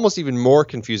almost even more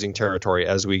confusing territory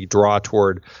as we draw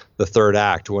toward the third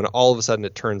act, when all of a sudden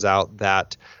it turns out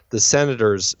that the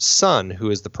senator's son,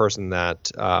 who is the person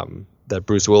that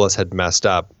Bruce Willis had messed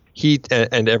up,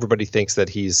 and everybody thinks that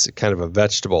he's kind of a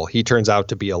vegetable. He turns out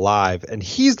to be alive, and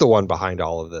he's the one behind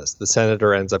all of this. The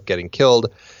senator ends up getting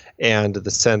killed, and the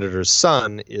senator's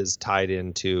son is tied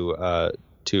into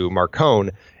to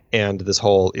Marcone and this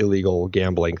whole illegal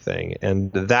gambling thing.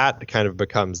 And that kind of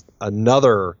becomes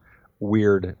another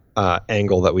weird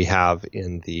angle that we have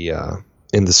in the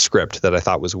script that I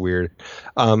thought was weird.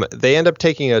 They end up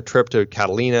taking a trip to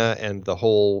Catalina, and the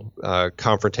whole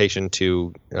confrontation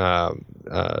to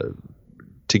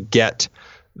get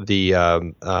the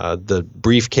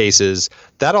briefcases,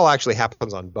 that all actually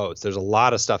happens on boats. There's a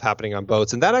lot of stuff happening on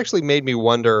boats, and that actually made me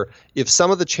wonder if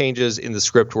some of the changes in the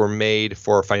script were made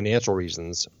for financial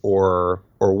reasons or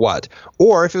what,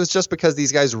 or if it was just because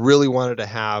these guys really wanted to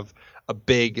have a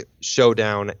big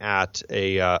showdown at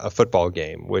a football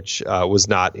game, which was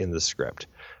not in the script.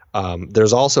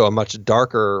 There's also a much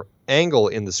darker angle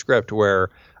in the script where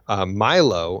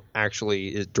Milo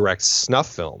actually directs snuff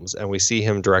films, and we see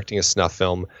him directing a snuff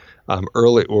film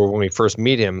early, or when we first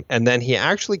meet him, and then he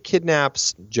actually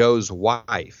kidnaps Joe's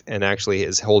wife and actually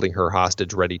is holding her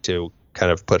hostage, ready to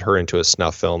kind of put her into a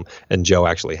snuff film, and Joe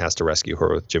actually has to rescue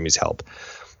her with Jimmy's help.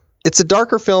 It's a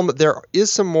darker film. There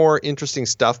is some more interesting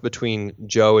stuff between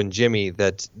Joe and Jimmy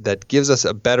that gives us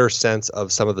a better sense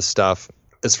of some of the stuff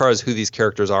as far as who these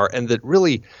characters are. And that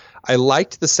really, I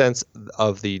liked the sense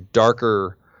of the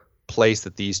darker place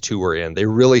that these two were in. They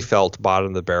really felt bottom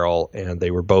of the barrel, and they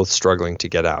were both struggling to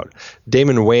get out.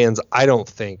 Damon Wayans, I don't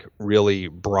think, really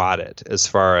brought it as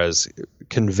far as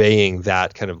conveying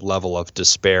that kind of level of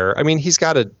despair. I mean, he's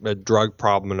got a drug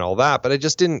problem and all that, but I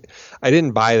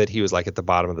didn't buy that he was like at the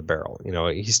bottom of the barrel. You know,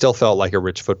 he still felt like a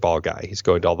rich football guy. He's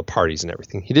going to all the parties and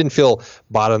everything. He didn't feel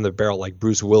bottom of the barrel like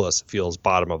Bruce Willis feels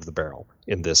bottom of the barrel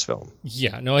in this film.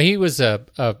 Yeah, no, he was a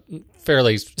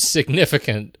fairly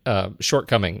significant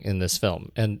shortcoming in this film,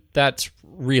 and that's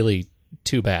really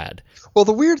too bad. Well,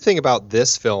 the weird thing about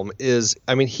this film is,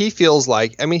 I mean, he feels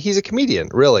like, I mean, he's a comedian,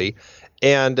 really.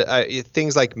 And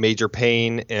things like Major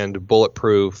Payne and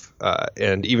Bulletproof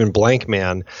and even Blank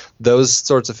Man, those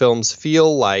sorts of films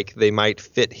feel like they might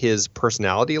fit his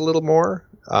personality a little more.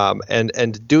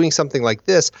 And doing something like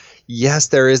this, yes,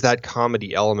 there is that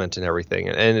comedy element and everything.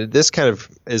 And this kind of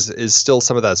is still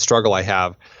some of that struggle I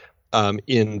have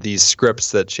in these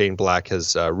scripts that Shane Black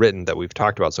has written that we've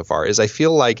talked about so far, is I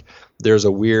feel like there's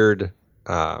a weird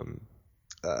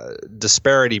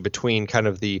disparity between kind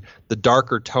of the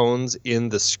darker tones in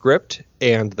the script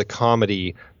and the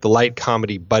comedy, the light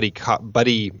comedy buddy,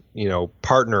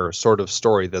 partner sort of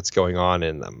story that's going on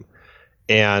in them.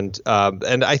 And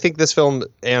I think this film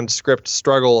and script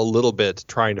struggle a little bit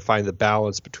trying to find the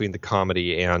balance between the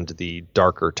comedy and the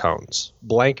darker tones.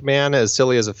 Blank Man, as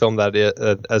silly as a film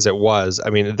as it was,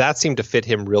 I mean, that seemed to fit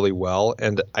him really well.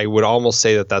 And I would almost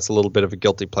say that that's a little bit of a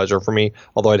guilty pleasure for me,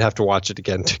 although I'd have to watch it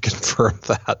again to confirm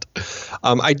that.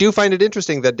 I do find it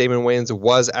interesting that Damon Wayans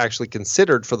was actually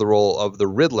considered for the role of the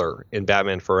Riddler in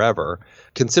Batman Forever.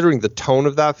 Considering the tone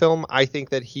of that film, I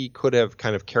think that he could have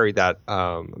kind of carried that,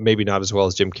 maybe not as well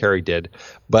as Jim Carrey did,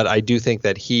 but I do think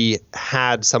that he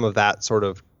had some of that sort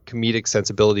of comedic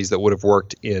sensibilities that would have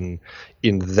worked in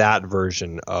that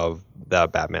version of the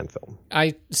Batman film.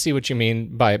 I see what you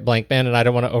mean by Blank Man, and I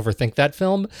don't want to overthink that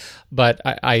film, but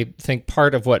I think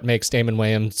part of what makes Damon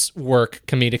Wayans work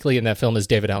comedically in that film is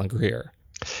David Alan Grier.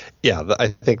 Yeah, I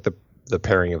think the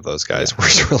pairing of those guys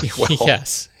works really well.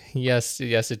 Yes,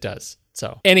 it does.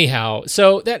 So anyhow,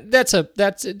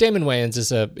 that's Damon Wayans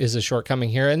is a shortcoming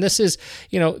here, and this is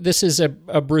a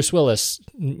Bruce Willis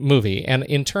movie, and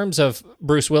in terms of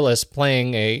Bruce Willis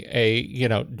playing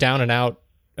a down and out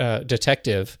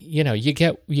detective, you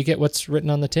get what's written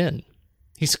on the tin.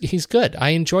 He's good. I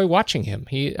enjoy watching him.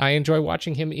 I enjoy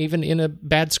watching him even in a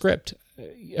bad script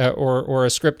or a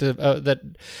script that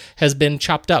has been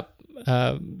chopped up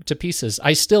to pieces.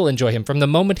 I still enjoy him from the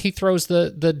moment he throws the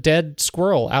dead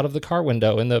squirrel out of the car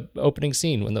window in the opening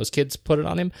scene when those kids put it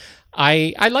on him.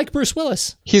 I like Bruce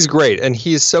Willis. He's great, and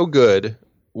he's so good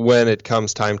when it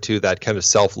comes time to that kind of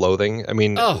self-loathing. I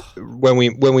mean, when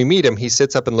we meet him, he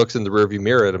sits up and looks in the rearview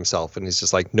mirror at himself, and he's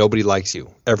just like, nobody likes you.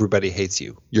 Everybody hates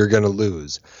you. You're going to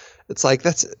lose. It's like,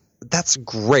 that's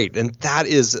great. And that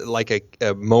is like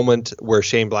a moment where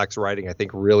Shane Black's writing, I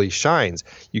think, really shines.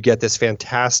 You get this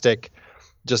fantastic,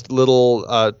 just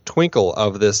little twinkle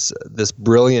of this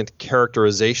brilliant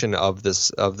characterization of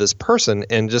this person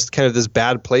and just kind of this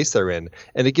bad place they're in.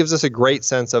 And it gives us a great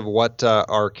sense of what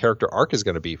our character arc is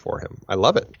going to be for him. I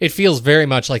love it. It feels very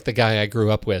much like the guy I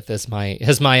grew up with as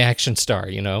my action star,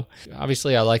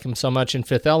 Obviously, I like him so much in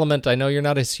Fifth Element. I know you're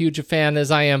not as huge a fan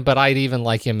as I am, but I'd even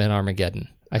like him in Armageddon.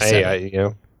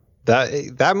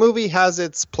 That movie has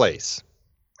its place.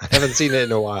 I haven't seen it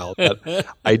in a while, but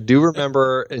I do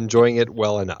remember enjoying it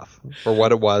well enough. For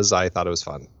what it was, I thought it was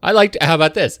fun. How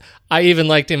about this? I even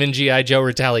liked him in G.I. Joe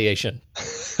Retaliation.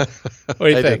 What do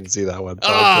you think? I didn't see that one.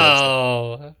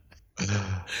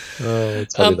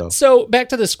 It's funny though. So back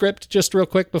to the script, just real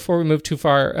quick before we move too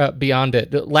far beyond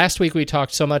it. Last week we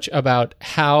talked so much about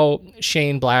how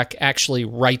Shane Black actually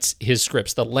writes his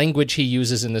scripts, the language he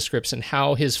uses in the scripts, and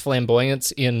how his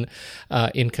flamboyance in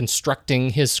constructing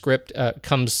his script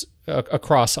comes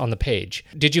across on the page.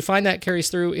 Did you find that carries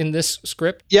through in this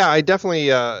script? Yeah, I definitely.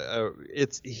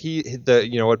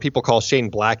 What people call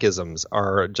Shane Blackisms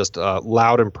are just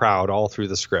loud and proud all through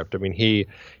the script. I mean, he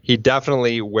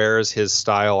definitely wears his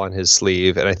style on his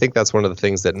sleeve, and I think that's one of the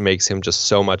things that makes him just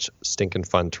so much stinking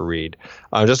fun to read.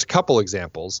 Just a couple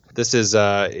examples. This is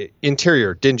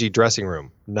interior, dingy dressing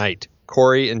room, night.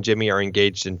 Corey and Jimmy are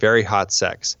engaged in very hot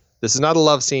sex. This is not a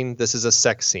love scene. This is a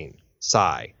sex scene.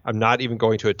 sigh. I'm not even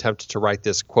going to attempt to write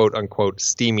this quote unquote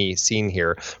steamy scene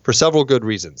here for several good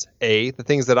reasons. A, the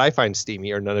things that I find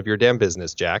steamy are none of your damn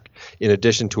business, Jack. In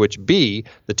addition to which, B,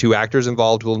 the two actors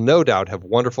involved will no doubt have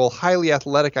wonderful, highly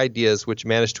athletic ideas which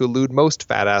manage to elude most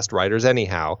fat-assed writers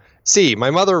anyhow. C, my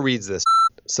mother reads this.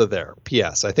 So there.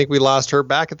 P.S. I think we lost her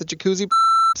back at the jacuzzi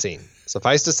scene.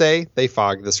 Suffice to say, they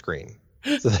fogged the screen.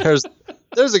 So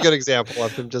there's a good example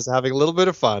of him just having a little bit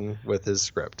of fun with his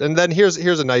script. And then here's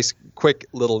a nice quick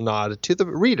little nod to the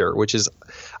reader, which is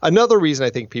another reason I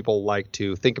think people like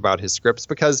to think about his scripts,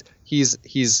 because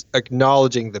he's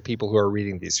acknowledging the people who are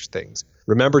reading these things.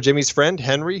 Remember Jimmy's friend,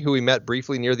 Henry, who we met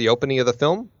briefly near the opening of the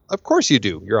film? Of course you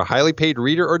do. You're a highly paid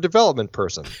reader or development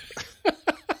person.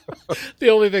 The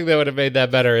only thing that would have made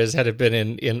that better is had it been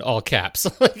in all caps.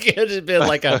 Like it had been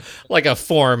like a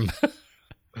form.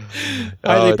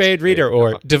 Highly paid reader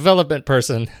or development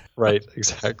person. Right,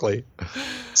 exactly.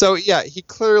 So yeah, he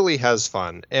clearly has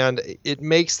fun, and it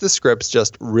makes the scripts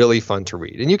just really fun to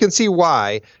read. And you can see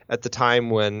why at the time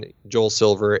when Joel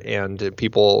Silver and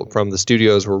people from the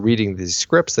studios were reading these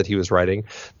scripts that he was writing,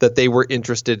 that they were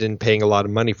interested in paying a lot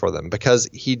of money for them, because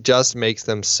he just makes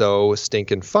them so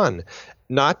stinking fun.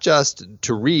 Not just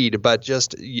to read, but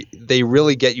just they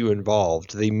really get you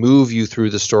involved. They move you through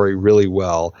the story really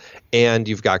well, and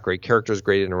you've got great characters,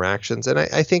 great interactions, and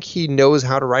I think he knows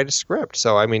how to write a script.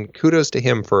 So, I mean, kudos to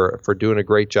him for doing a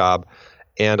great job,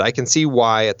 and I can see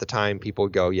why at the time people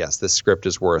go, yes, this script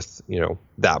is worth,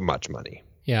 that much money.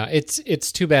 Yeah,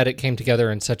 it's too bad it came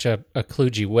together in such a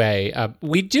kludgy way.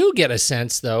 We do get a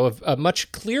sense, though, of a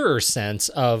much clearer sense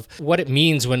of what it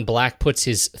means when Black puts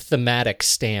his thematic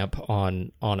stamp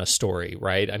on a story,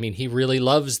 right? I mean, he really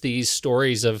loves these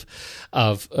stories of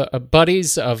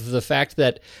buddies, of the fact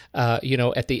that,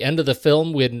 at the end of the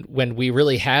film, when we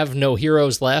really have no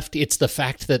heroes left, it's the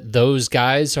fact that those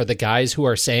guys are the guys who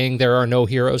are saying there are no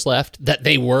heroes left, that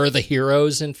they were the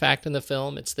heroes, in fact, in the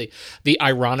film. It's the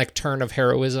ironic turn of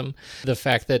heroism. The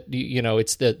fact that,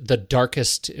 it's the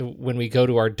darkest, when we go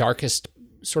to our darkest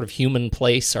sort of human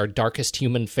place, our darkest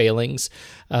human failings,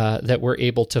 that we're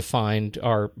able to find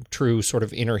our true sort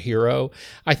of inner hero.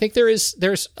 I think there's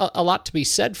a lot to be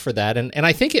said for that. And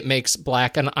I think it makes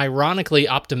Black an ironically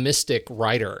optimistic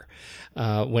writer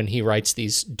when he writes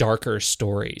these darker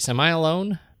stories. Am I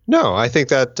alone? No, I think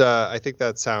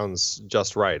that sounds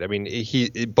just right. I mean,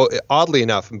 oddly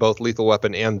enough, in both Lethal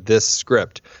Weapon and this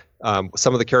script,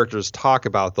 some of the characters talk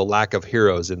about the lack of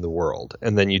heroes in the world.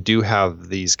 And then you do have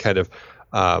these kind of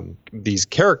these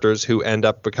characters who end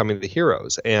up becoming the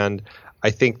heroes. And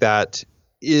I think that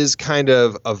is kind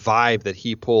of a vibe that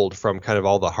he pulled from kind of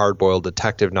all the hard-boiled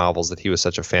detective novels that he was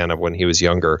such a fan of when he was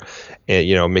younger.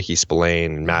 And, Mickey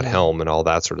Spillane and Matt Helm and all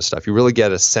that sort of stuff. You really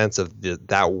get a sense of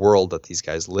that world that these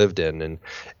guys lived in.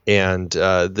 And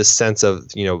this sense of,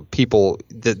 people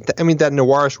that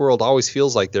noirish world always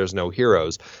feels like there's no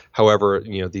heroes. However,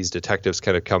 these detectives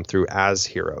kind of come through as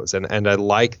heroes. And I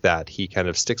like that he kind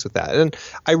of sticks with that. And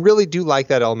I really do like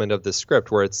that element of the script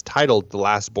where it's titled The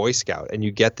Last Boy Scout. And you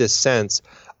get this sense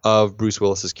of Bruce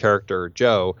Willis's character,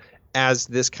 Joe, as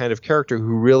this kind of character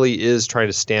who really is trying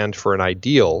to stand for an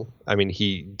ideal. I mean,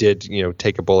 he did,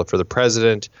 take a bullet for the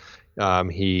president.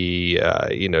 He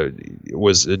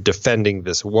was defending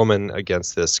this woman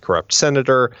against this corrupt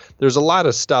senator. There's a lot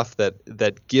of stuff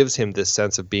that gives him this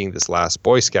sense of being this last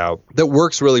Boy Scout that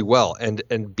works really well.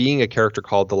 And being a character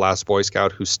called the Last Boy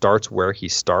Scout who starts where he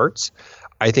starts,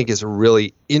 I think is a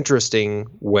really interesting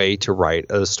way to write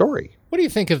a story. What do you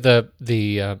think of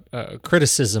the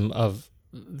criticism of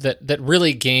that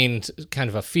really gained kind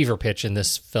of a fever pitch in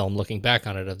this film, looking back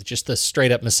on it, of just the straight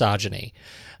up misogyny,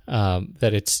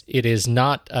 that it's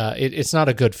not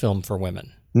a good film for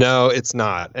women? No, it's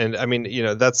not. And I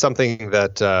mean, that's something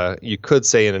that you could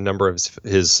say in a number of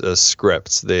his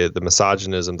scripts, the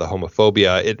misogynism, the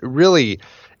homophobia.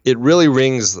 It really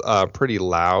rings pretty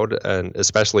loud, and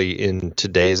especially in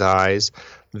today's eyes.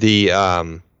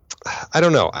 I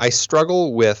don't know. I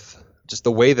struggle with just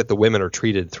the way that the women are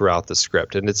treated throughout the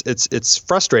script, and it's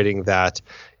frustrating that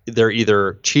they're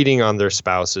either cheating on their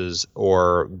spouses,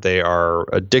 or they are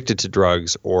addicted to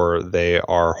drugs, or they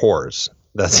are whores.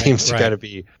 That seems to kind of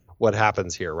be what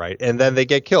happens here, right? And then they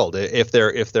get killed if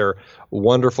they're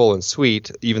wonderful and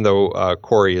sweet. Even though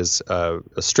Corey is a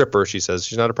stripper, she says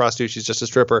she's not a prostitute; she's just a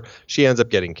stripper. She ends up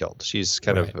getting killed. She's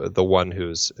kind of the one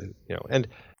who's and.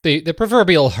 The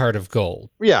proverbial heart of gold.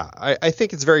 Yeah, I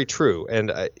think it's very true. And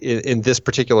in this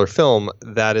particular film,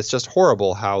 that it's just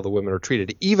horrible how the women are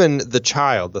treated. Even the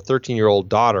child, the 13-year-old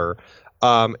daughter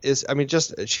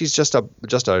she's just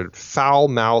a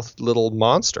foul-mouthed little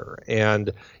monster.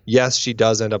 And yes, she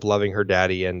does end up loving her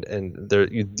daddy, and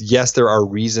there are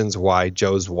reasons why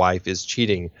Joe's wife is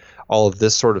cheating. All of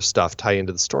this sort of stuff tie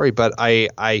into the story, but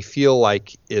I feel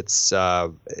like it's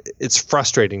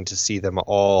frustrating to see them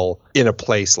all in a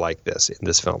place like this in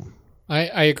this film.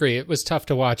 I agree. It was tough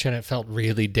to watch, and it felt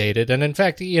really dated. And in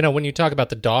fact, when you talk about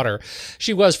the daughter,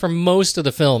 she was, for most of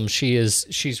the film,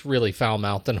 she's really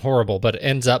foul-mouthed and horrible, but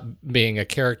ends up being a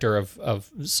character of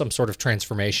some sort of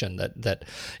transformation that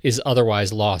is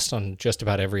otherwise lost on just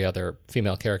about every other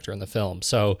female character in the film.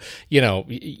 So,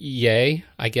 yay,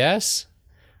 I guess.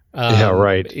 Yeah,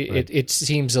 right. It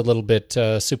seems a little bit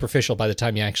superficial by the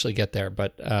time you actually get there,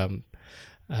 but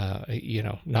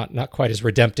not quite as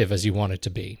redemptive as you want it to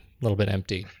be. A little bit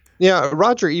empty. Yeah,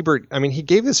 Roger Ebert, he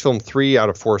gave this film 3 out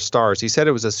of 4 stars. He said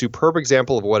it was a superb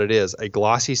example of what it is: a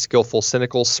glossy, skillful,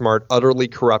 cynical, smart, utterly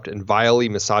corrupt, and vilely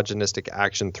misogynistic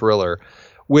action thriller,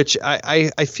 which I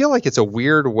feel like it's a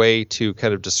weird way to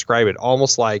kind of describe it,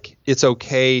 almost like it's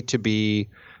okay to be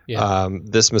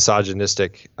this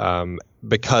misogynistic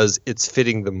because it's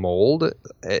fitting the mold,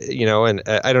 and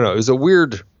I don't know. It was a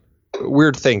weird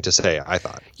thing to say, I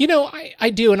thought. I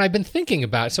do, and I've been thinking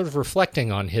about, sort of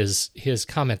reflecting on his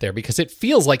comment there, because it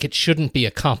feels like it shouldn't be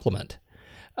a compliment.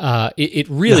 It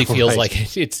really feels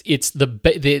like it's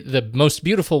the most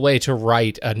beautiful way to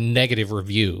write a negative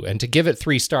review, and to give it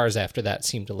 3 stars after that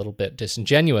seemed a little bit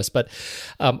disingenuous. But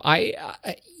I'm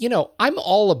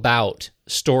all about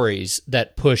stories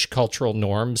that push cultural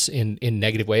norms in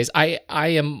negative ways. I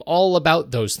am all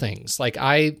about those things. Like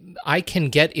I can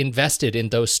get invested in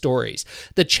those stories.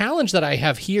 The challenge that I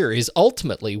have here is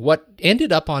ultimately what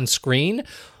ended up on screen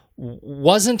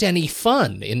wasn't any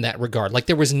fun in that regard. Like,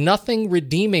 there was nothing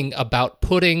redeeming about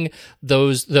putting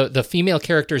the female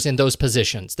characters in those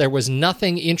positions. There was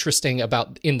nothing interesting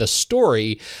about in the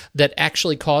story that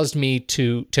actually caused me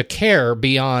to care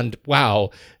beyond, wow,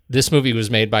 this movie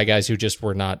was made by guys who just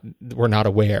were not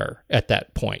aware at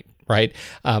that point, right?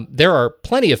 There are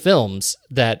plenty of films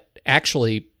that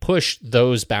actually push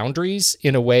those boundaries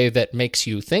in a way that makes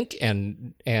you think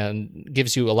and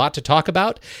gives you a lot to talk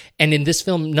about. And in this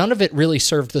film, none of it really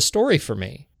served the story for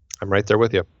me. I'm right there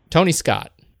with you. Tony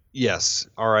Scott. Yes,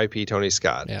 R.I.P. Tony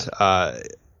Scott. Yeah.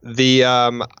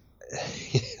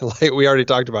 Like we already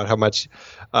talked about how much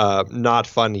not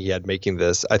fun he had making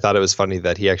this. I thought it was funny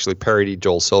that he actually parodied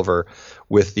Joel Silver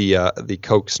with the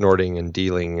coke snorting and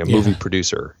dealing movie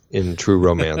producer in True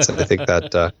Romance. I think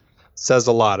that says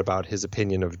a lot about his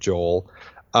opinion of Joel.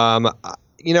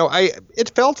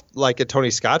 It felt like a Tony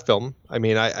Scott film. I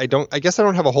guess I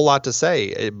don't have a whole lot to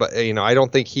say, but I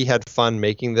don't think he had fun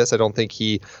making this. I don't think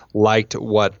he liked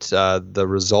what the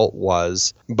result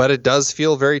was, but it does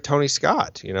feel very Tony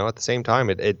Scott. At the same time,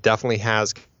 it definitely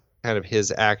has kind of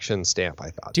his action stamp,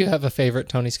 I thought. Do you have a favorite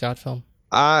Tony Scott film?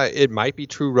 It might be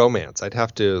True Romance. I'd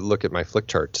have to look at my flick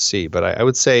chart to see, but I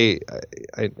would say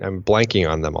I'm blanking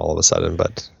on them all of a sudden,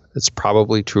 but it's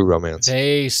probably True Romance.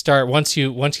 They start once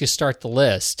you start the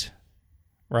list,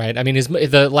 right?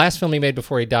 The last film he made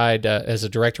before he died as a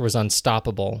director was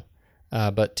Unstoppable,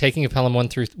 but Taking of Pelham 1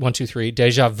 through 1, 2, 3,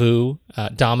 Deja Vu,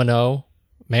 Domino,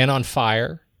 Man on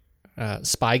Fire,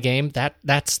 Spy Game.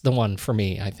 That's the one for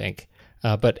me, I think.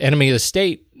 But Enemy of the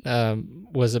State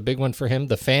was a big one for him.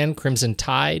 The Fan, Crimson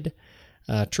Tide,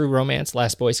 True Romance,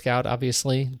 Last Boy Scout,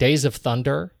 obviously, Days of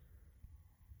Thunder,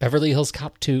 Beverly Hills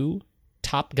Cop 2.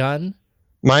 Top Gun?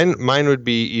 Mine would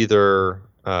be either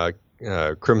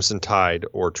Crimson Tide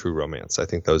or True Romance. I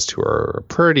think those two are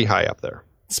pretty high up there.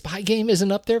 Spy Game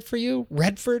isn't up there for you?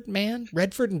 Redford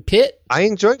and Pitt? I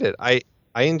enjoyed it. I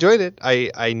enjoyed it.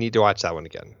 I need to watch that one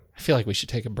again. I feel like we should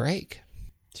take a break.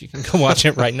 So you can go watch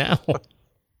it right now.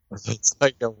 Let's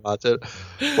go watch it.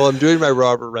 Well, I'm doing my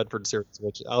Robert Redford series,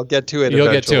 which I'll get to it. You'll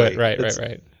eventually. Get to it.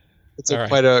 Right. It's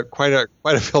quite a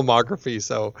filmography,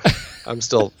 so I'm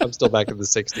still back in the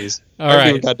 60s. I haven't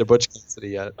even gotten to Butch Cassidy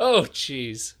yet. Oh,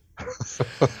 jeez.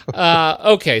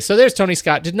 Okay, so there's Tony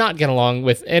Scott. Did not get along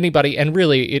with anybody, and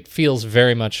really, it feels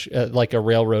very much like a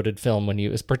railroaded film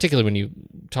particularly when you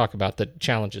talk about the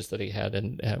challenges that he had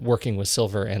in working with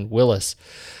Silver and Willis.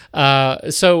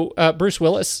 So Bruce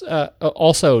Willis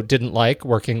also didn't like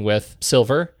working with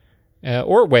Silver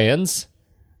or Wayans.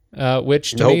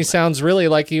 Which to me sounds really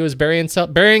like he was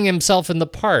burying himself in the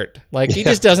part. Like he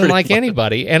just doesn't like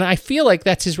anybody. And I feel like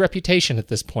that's his reputation at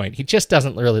this point. He just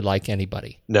doesn't really like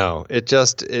anybody. No,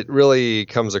 it really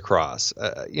comes across.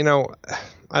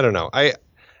 I don't know.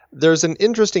 there's an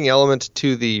interesting element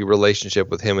to the relationship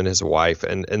with him and his wife,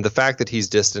 and the fact that he's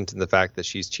distant and the fact that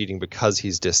she's cheating because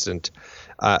he's distant.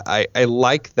 I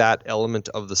like that element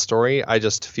of the story. I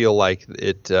just feel like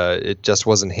it just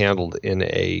wasn't handled in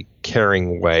a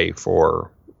caring way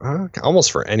for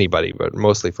almost for anybody, but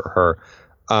mostly for her.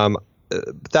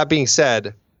 That being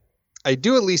said, I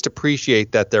do at least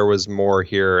appreciate that there was more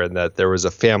here and that there was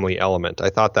a family element. I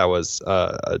thought that was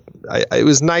it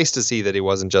was nice to see that he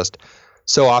wasn't just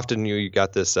so often you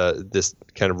got this this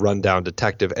kind of rundown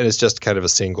detective and it's just kind of a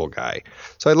single guy.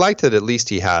 So I liked that at least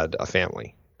he had a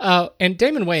family. And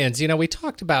Damon Wayans, we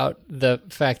talked about the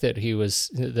fact that he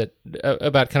was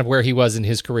about kind of where he was in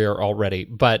his career already,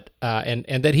 but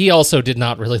and that he also did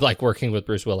not really like working with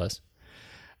Bruce Willis.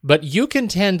 But you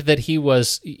contend that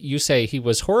you say he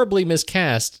was horribly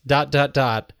miscast, ...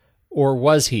 or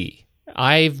was he?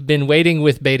 I've been waiting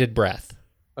with bated breath.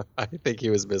 I think he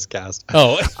was miscast.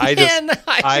 Oh,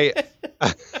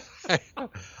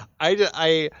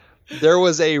 there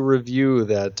was a review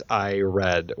that I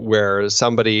read where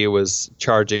somebody was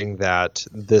charging that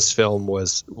this film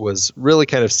was really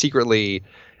kind of secretly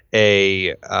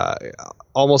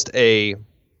almost a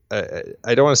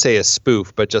I don't want to say a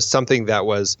spoof, but just something that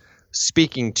was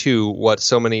speaking to what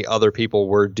so many other people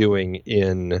were doing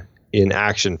in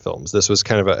action films. This was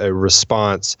kind of a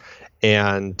response,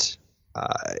 and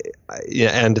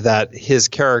that his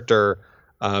character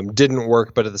didn't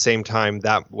work, but at the same time,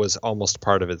 that was almost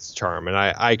part of its charm. And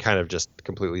I kind of just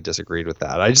completely disagreed with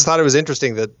that. I just thought it was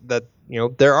interesting that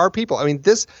there are people. I mean,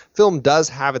 this film does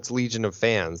have its legion of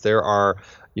fans. There are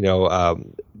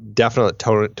definite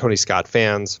Tony Scott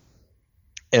fans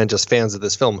and just fans of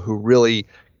this film who really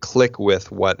click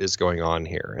with what is going on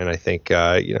here. And I think,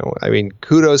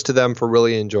 kudos to them for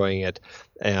really enjoying it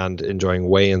and enjoying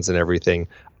Wayans and everything.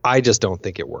 I just don't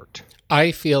think it worked.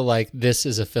 I feel like this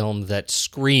is a film that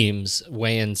screams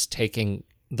Wayans taking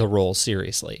the role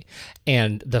seriously.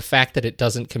 And the fact that it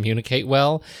doesn't communicate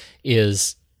well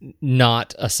is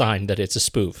not a sign that it's a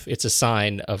spoof. It's a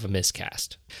sign of a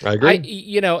miscast. I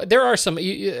agree. There are some,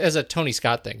 as a Tony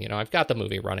Scott thing, I've got the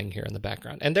movie running here in the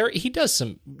background, and he does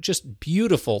some just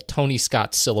beautiful Tony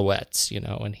Scott silhouettes,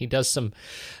 and he does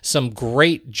some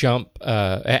great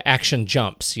action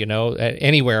jumps,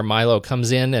 anywhere Milo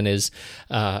comes in and is,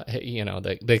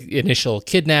 the initial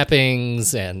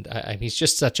kidnappings, and he's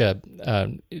just such a,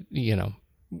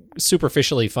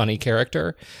 superficially funny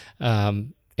character.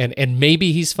 And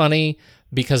maybe he's funny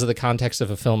because of the context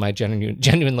of a film I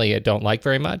genuinely don't like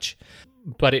very much.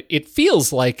 But it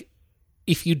feels like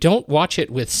if you don't watch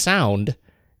it with sound,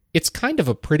 it's kind of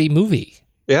a pretty movie.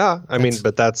 Yeah,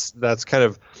 but that's kind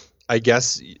of, I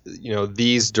guess,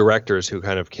 these directors who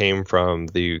kind of came from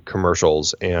the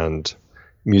commercials and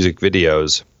music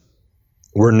videos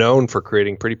were known for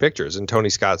creating pretty pictures. And Tony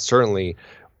Scott certainly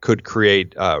could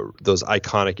create those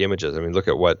iconic images. I mean, look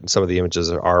at what some of the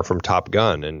images are from Top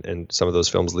Gun and some of those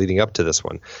films leading up to this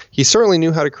one. He certainly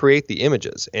knew how to create the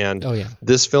images, and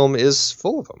this film is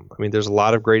full of them. I mean, there's a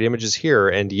lot of great images here,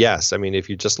 and yes, I mean, if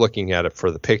you're just looking at it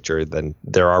for the picture, then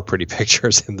there are pretty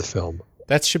pictures in the film.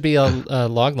 That should be a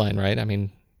log line, right? I mean,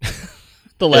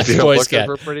 the last Boy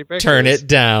Scout, turn it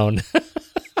down.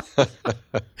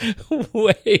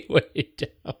 way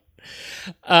down.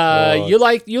 You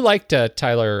liked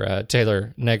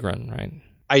Taylor Negron, right?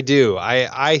 I do.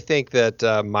 I think that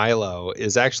Milo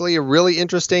is actually a really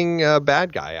interesting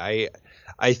bad guy.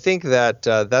 I think that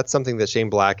that's something that Shane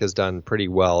Black has done pretty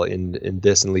well in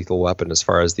this and Lethal Weapon as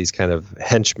far as these kind of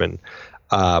henchmen.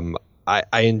 I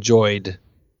enjoyed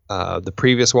the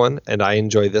previous one, and I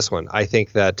enjoy this one. I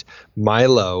think that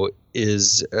Milo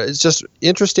is just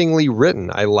interestingly written.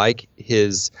 I like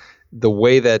the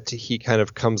way that he kind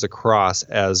of comes across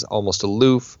as almost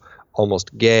aloof,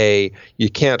 almost gay. You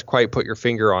can't quite put your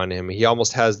finger on him. He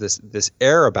almost has this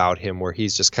air about him where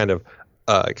he's just kind of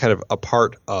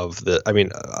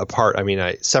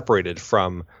separated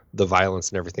from the violence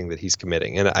and everything that he's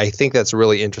committing. And I think that's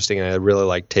really interesting. And I really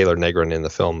like Taylor Negron in the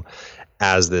film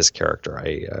as this character.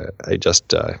 I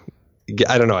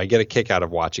don't know. I get a kick out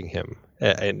of watching him.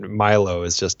 And Milo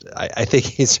is just, I think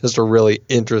he's just a really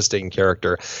interesting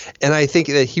character. And I think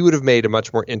that he would have made a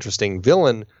much more interesting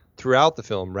villain throughout the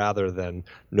film rather than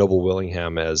Noble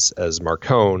Willingham as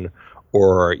Marcone,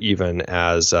 or even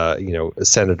as,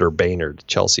 Senator Baynard,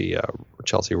 Chelsea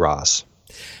Ross.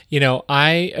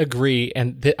 I agree.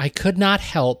 And I could not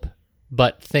help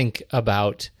but think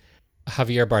about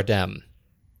Javier Bardem.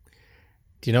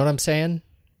 Do you know what I'm saying?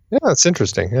 Yeah, it's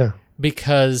interesting. Yeah.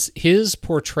 Because his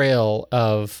portrayal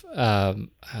of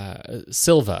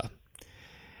Silva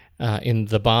in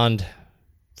the Bond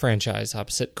franchise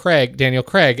opposite Daniel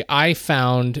Craig, I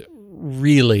found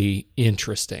really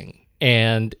interesting.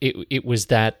 And it was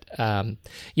that,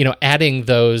 adding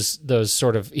those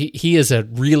sort of, he is a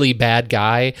really bad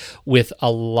guy with a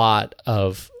lot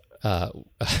of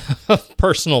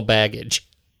personal baggage.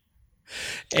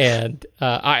 And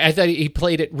I thought he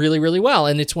played it really, really well.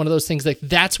 And it's one of those things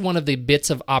that's one of the bits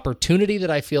of opportunity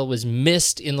that I feel was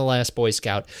missed in The Last Boy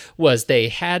Scout, was they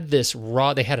had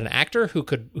an actor who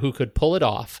could pull it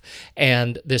off,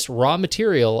 and this raw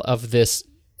material of this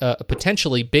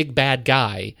potentially big bad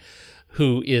guy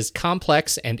who is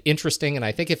complex and interesting, and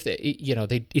I think if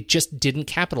it just didn't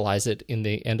capitalize it in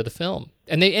the end of the film,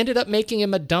 and they ended up making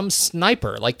him a dumb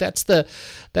sniper. Like that's the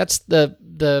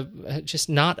just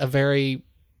not a very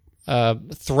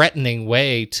threatening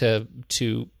way to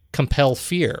compel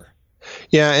fear.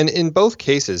 Yeah, and in both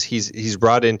cases, he's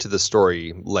brought into the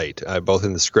story late, both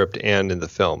in the script and in the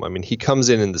film. I mean, he comes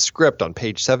in the script on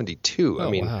page 72.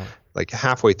 Wow. Like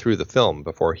halfway through the film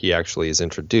before he actually is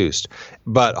introduced.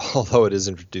 But although it is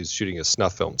introduced shooting a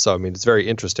snuff film, so I mean, it's a very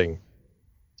interesting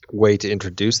way to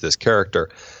introduce this character.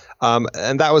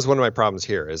 And that was one of my problems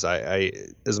here. Is I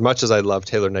as much as I love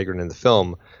Taylor Negron in the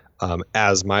film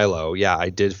as Milo, yeah, I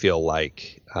did feel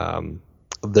like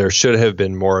there should have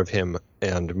been more of him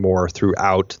and more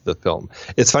throughout the film.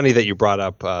 It's funny that you brought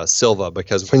up Silva,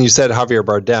 because when you said Javier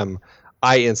Bardem,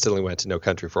 I instantly went to No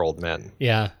Country for Old Men.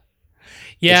 Yeah.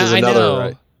 Yeah, I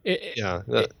know.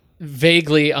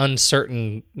 Vaguely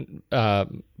uncertain,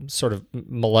 sort of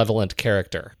malevolent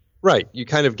character. Right. You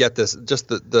kind of get this, just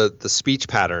the speech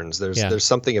patterns. There's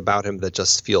something about him that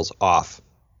just feels off.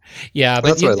 Yeah,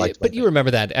 but you remember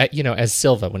that, as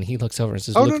Silva, when he looks over and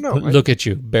says, look at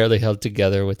you, barely held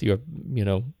together with your,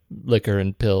 liquor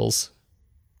and pills.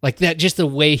 Like that, just the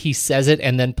way he says it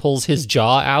and then pulls his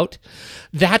jaw out.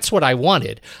 That's what I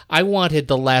wanted. I wanted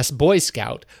The Last Boy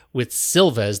Scout with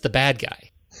Silva as the bad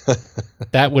guy.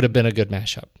 That would have been a good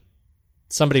mashup.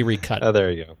 Somebody recut it. Oh,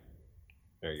 there you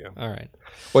go. All right.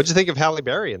 What'd you think of Halle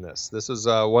Berry in this? This was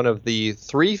one of the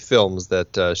 3 films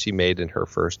that she made in her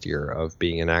first year of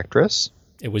being an actress.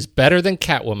 It was better than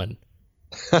Catwoman.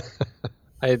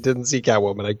 I didn't see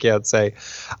Catwoman. I can't say.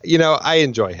 I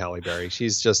enjoy Halle Berry.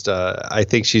 She's just, I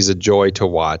think she's a joy to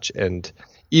watch. And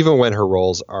even when her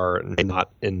roles are not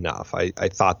enough, I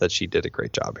thought that she did a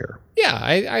great job here. Yeah,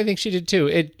 I think she did too.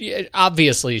 It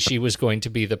obviously, she was going to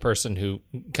be the person who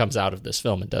comes out of this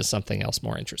film and does something else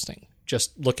more interesting.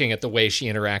 Just looking at the way she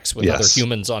interacts with other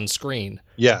humans on screen.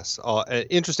 Yes.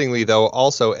 Interestingly, though,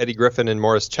 also Eddie Griffin and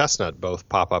Morris Chestnut both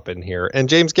pop up in here. And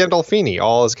James Gandolfini,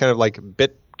 all as kind of like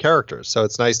bit characters. So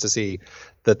it's nice to see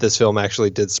that this film actually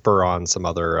did spur on some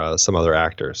other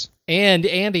actors. And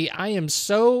Andy, I am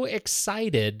so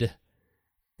excited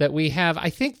that we have, I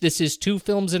think this is 2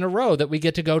 films in a row that we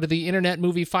get to go to the Internet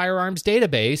Movie Firearms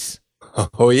Database.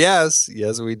 Oh, yes,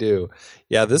 we do.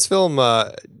 Yeah, this film,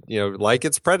 like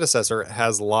its predecessor,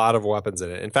 has a lot of weapons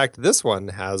in it. In fact, this one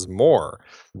has more.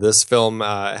 This film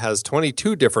has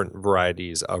 22 different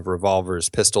varieties of revolvers,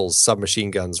 pistols, submachine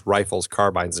guns, rifles,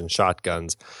 carbines, and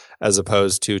shotguns, as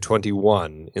opposed to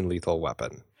 21 in Lethal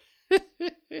Weapon.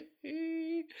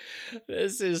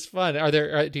 This is fun.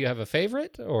 Do you have a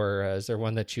favorite, or is there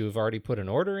one that you've already put an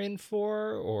order in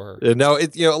for? Or no,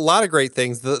 a lot of great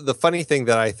things. The funny thing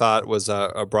that I thought was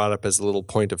brought up as a little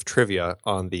point of trivia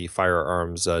on the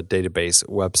firearms database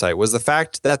website was the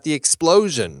fact that the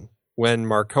explosion when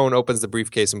Marcone opens the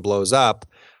briefcase and blows up,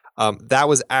 that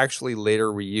was actually later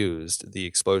reused, the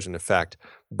explosion effect,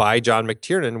 by John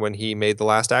McTiernan when he made The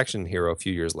Last Action Hero a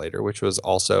few years later, which was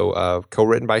also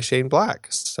co-written by Shane Black.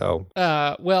 So,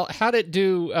 well, how'd it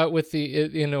do with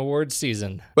in awards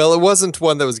season? Well, it wasn't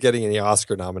one that was getting any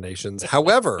Oscar nominations.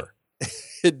 However,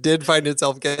 it did find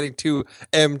itself getting 2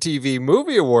 MTV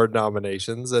Movie Award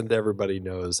nominations, and everybody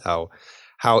knows how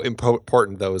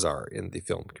important those are in the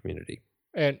film community.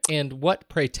 And what,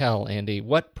 pray tell, Andy,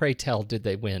 what, pray tell, did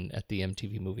they win at the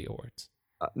MTV Movie Awards?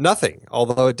 Nothing,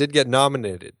 although it did get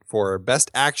nominated for Best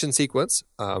Action Sequence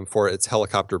for its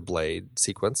helicopter blade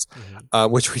sequence,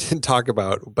 which we didn't talk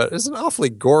about, but it's an awfully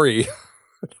gory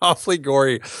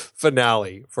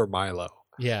finale for Milo.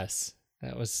 Yes,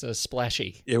 that was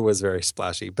splashy. It was very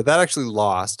splashy, but that actually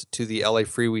lost to the LA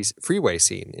freeway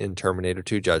scene in Terminator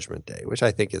 2 Judgment Day, which I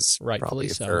think is rightfully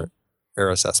probably a fair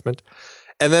assessment.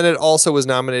 And then it also was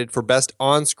nominated for Best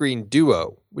On-Screen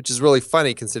Duo, which is really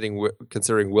funny considering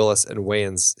Willis and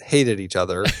Wayans hated each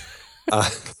other.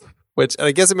 And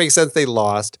I guess it makes sense they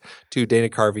lost to Dana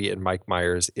Carvey and Mike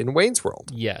Myers in Wayne's World.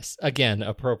 Yes, again,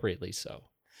 appropriately so.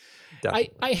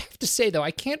 I have to say, though, I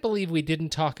can't believe we didn't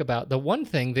talk about the one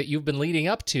thing that you've been leading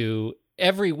up to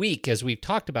every week as we've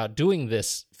talked about doing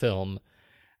this film,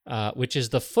 which is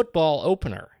the football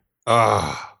opener.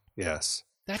 Ah, yes.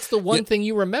 That's the one thing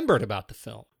you remembered about the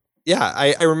film. Yeah,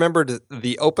 I remembered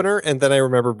the opener, and then I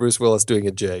remember Bruce Willis doing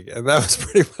a jig, and that was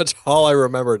pretty much all I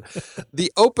remembered.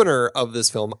 The opener of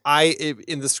this film,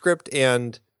 in the script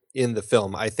and in the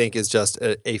film, I think is just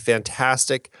a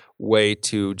fantastic way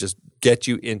to just get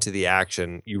you into the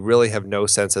action. You really have no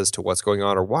sense as to what's going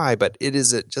on or why, but it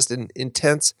is just an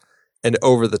intense and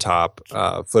over-the-top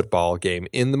football game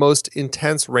in the most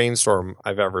intense rainstorm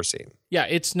I've ever seen. Yeah,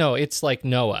 it's like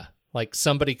Noah. Like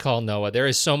somebody call Noah. There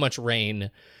is so much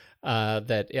rain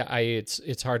that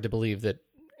it's hard to believe that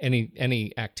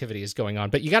any activity is going on.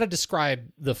 But you got to describe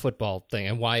the football thing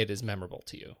and why it is memorable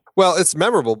to you. Well, it's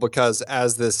memorable because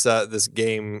as this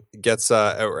game gets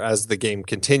or as the game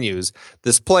continues,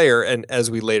 this player, and as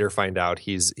we later find out,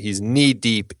 he's knee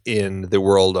deep in the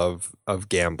world of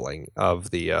gambling, of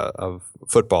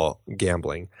football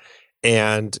gambling,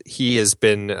 and he has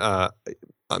been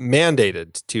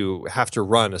mandated to have to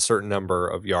run a certain number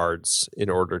of yards in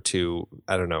order to,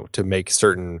 to make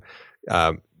certain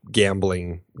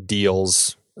gambling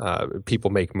deals. People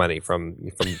make money from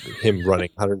him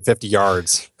running 150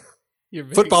 yards. You're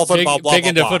big, football, big blah,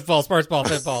 into blah. football, sports ball,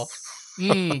 football.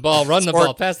 Ball, run the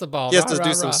ball, pass the ball. He has to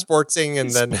do some sportsing, and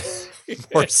then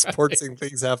more sportsing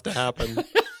things have to happen.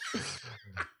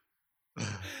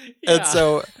 And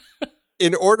so,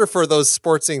 in order for those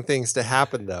sportsing things to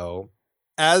happen, though,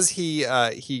 as he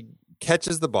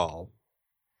catches the ball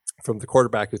from the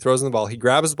quarterback who throws in the ball, he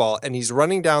grabs the ball and he's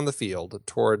running down the field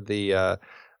toward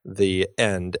the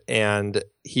end, and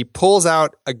he pulls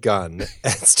out a gun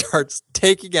and starts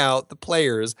taking out the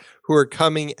players who are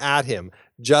coming at him,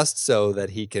 just so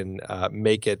that he can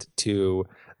make it to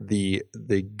the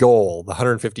goal, the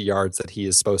 150 yards that he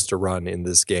is supposed to run in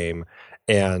this game,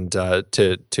 and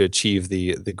to achieve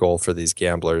the goal for these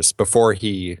gamblers before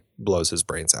he blows his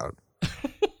brains out.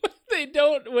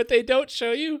 What they don't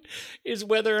show you is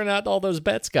whether or not all those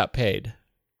bets got paid.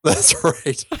 That's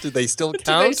right. Do they still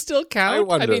count? Do they still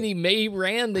count? I mean, he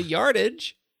ran the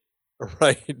yardage.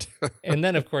 Right. And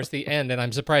then, of course, the end. And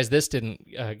I'm surprised this didn't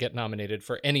get nominated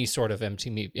for any sort of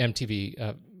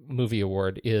MTV movie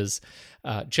award, is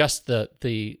just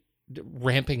the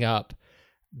ramping up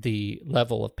the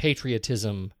level of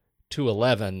patriotism to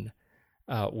 11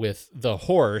 with the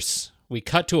horse. We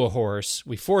cut to a horse.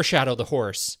 We foreshadow the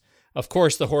horse. Of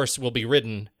course, the horse will be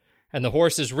ridden, and the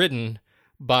horse is ridden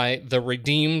by the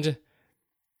redeemed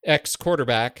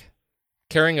ex-quarterback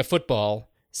carrying a football,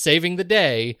 saving the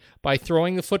day by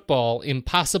throwing the football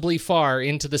impossibly far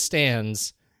into the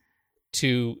stands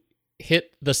to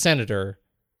hit the senator,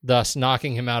 thus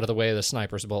knocking him out of the way of the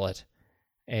sniper's bullet,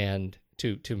 and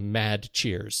to mad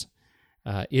cheers.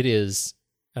 It is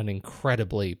an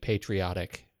incredibly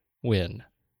patriotic win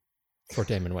for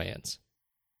Damon Wayans.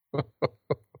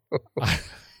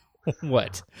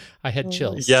 What? I had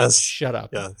chills. Yes. Shut up.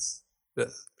 Yes.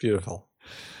 Beautiful.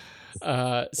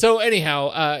 So anyhow,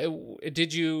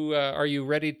 are you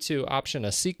ready to option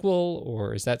a sequel,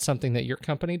 or is that something that your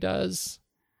company does?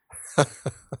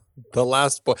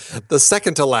 The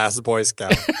second to last Boy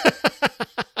Scout.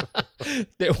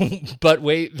 But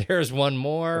wait, there's one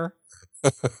more.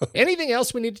 Anything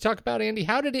else we need to talk about, Andy?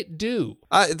 How did it do?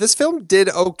 This film did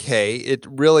okay. It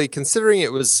really, considering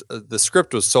it was the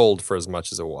script was sold for as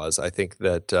much as it was, I think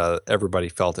that everybody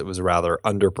felt it was rather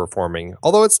underperforming,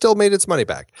 although it still made its money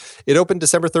back. It opened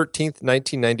December 13th,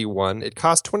 1991. It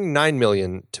cost $29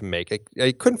 million to make.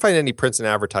 I couldn't find any prints and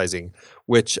advertising,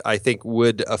 which I think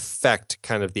would affect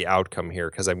kind of the outcome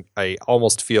here, because I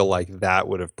almost feel like that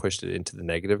would have pushed it into the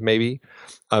negative maybe.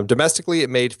 Domestically, it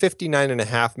made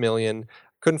 $59.5 million.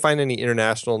 Couldn't find any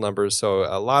international numbers, so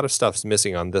a lot of stuff's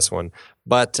missing on this one.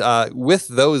 But with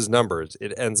those numbers,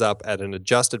 it ends up at an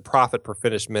adjusted profit per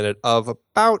finished minute of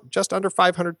about just under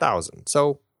 $500,000.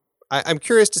 So I'm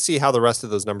curious to see how the rest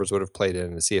of those numbers would have played in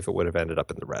and to see if it would have ended up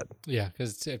in the red. Yeah,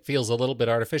 because it feels a little bit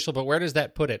artificial, but where does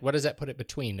that put it? What does that put it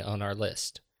between on our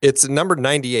list? It's number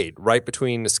 98, right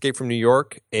between Escape from New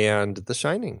York and The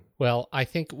Shining. Well, I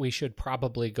think we should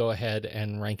probably go ahead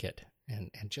and rank it and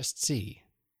just see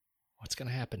what's going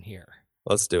to happen here.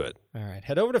 Let's do it. All right.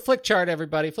 Head over to Flickchart,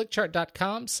 everybody.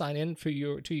 Flickchart.com. Sign in to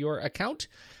your account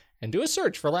and do a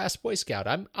search for Last Boy Scout.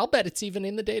 I'll bet it's even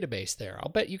in the database there.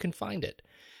 I'll bet you can find it.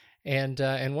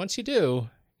 And once you do,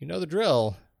 you know the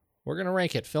drill. We're going to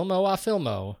rank it. Filmo a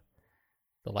filmo.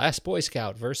 The Last Boy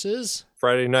Scout versus...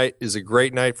 Friday night is a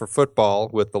great night for football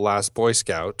with The Last Boy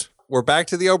Scout. We're back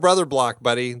to the Oh Brother block,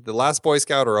 buddy. The Last Boy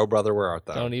Scout or Oh Brother, Where Art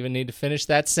Thou? Don't even need to finish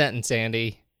that sentence,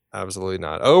 Andy. Absolutely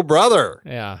not. Oh Brother.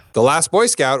 Yeah. The Last Boy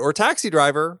Scout or Taxi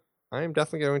Driver. I am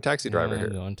definitely going Taxi Driver here.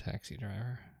 I'm going Taxi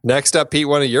Driver. Next up, Pete,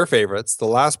 one of your favorites, The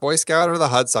Last Boy Scout or The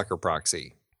Hudsucker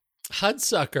Proxy?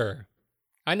 Hudsucker.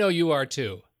 I know you are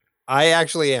too. I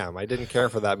actually am. I didn't care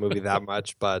for that movie that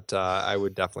much, but I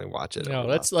would definitely watch it. No,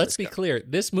 let's be clear.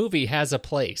 This movie has a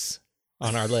place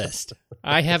on our list.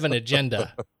 I have an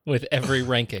agenda with every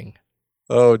ranking.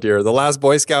 Oh dear. The Last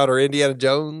Boy Scout or Indiana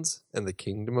Jones and the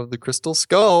Kingdom of the Crystal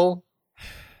Skull?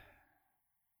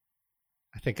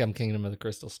 I think I'm Kingdom of the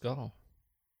Crystal Skull.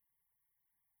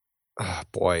 Oh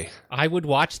boy. I would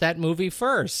watch that movie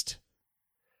first.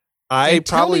 I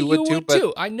probably would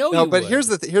too. I know no, you but would. here's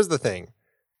the thing.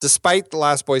 Despite The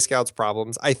Last Boy Scout's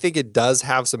problems, I think it does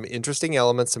have some interesting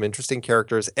elements, some interesting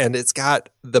characters, and it's got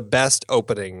the best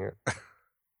opening.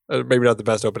 Maybe not the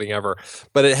best opening ever,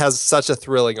 but it has such a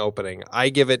thrilling opening.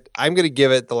 I'm going to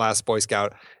give it The Last Boy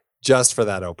Scout just for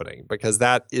that opening, because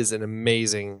that is an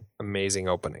amazing, amazing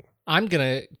opening. I'm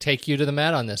going to take you to the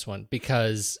mat on this one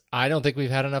because I don't think we've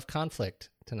had enough conflict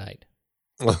tonight.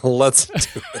 Well, let's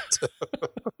do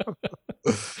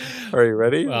it. Are you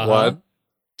ready? One,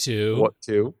 two,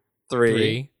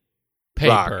 three.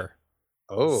 Paper. Rock.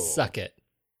 Oh. Suck it.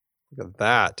 Look at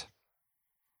that.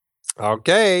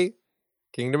 Okay.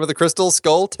 Kingdom of the Crystal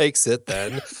Skull takes it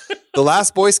then. The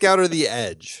Last Boy Scout or The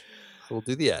Edge? We'll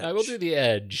do The Edge. I will do The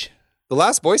Edge. The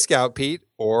Last Boy Scout, Pete,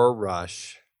 or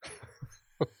Rush?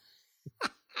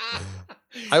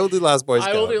 I will do Last Boy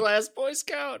Scout. I will do Last Boy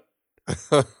Scout.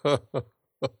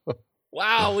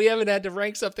 Wow, we haven't had to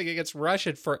rank something against Rush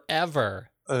in forever.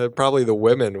 Probably the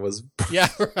women was... Yeah,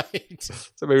 right.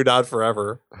 So maybe not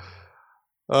forever.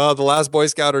 The Last Boy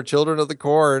Scout or Children of the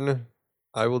Corn?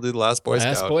 I will do The Last Boy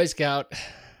Scout. Last Boy Scout.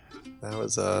 That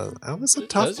was a tough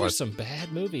one. Those are some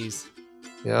bad movies.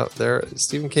 Yeah,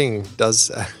 Stephen King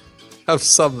does have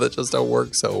some that just don't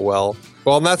work so well.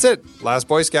 Well, and that's it. Last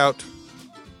Boy Scout,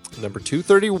 number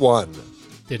 231.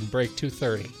 Didn't break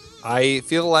 230. I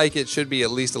feel like it should be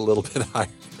at least a little bit higher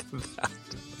than that.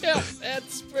 Yeah,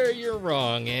 that's where you're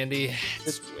wrong, Andy.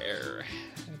 That's where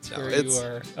you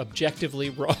are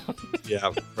objectively wrong.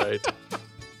 Yeah, right.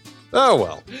 Oh,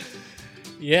 well.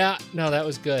 Yeah, no, that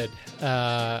was good.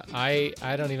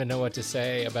 I don't even know what to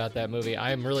say about that movie.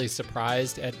 I'm really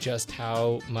surprised at just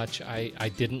how much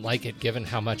I didn't like it, given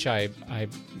how much I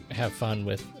have fun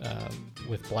with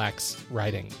Black's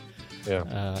writing. Yeah,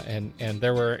 and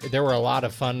there were a lot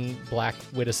of fun Black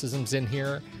witticisms in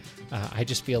here. I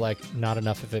just feel like not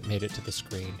enough of it made it to the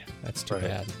screen. That's too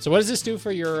bad. So what does this do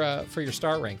for your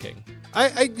star ranking?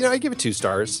 I give it 2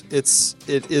 stars.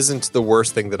 It isn't the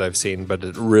worst thing that I've seen, but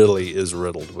it really is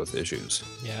riddled with issues.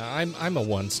 Yeah, I'm a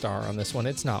 1 star on this one.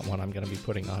 It's not one I'm going to be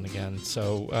putting on again.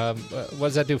 So what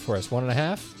does that do for us?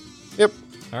 1.5? Yep.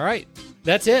 All right.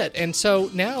 That's it. And so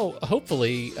now,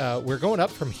 hopefully, we're going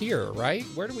up from here, right?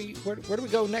 Where do we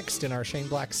go next in our Shane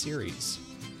Black series?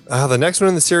 The next one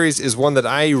in the series is one that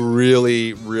I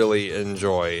really, really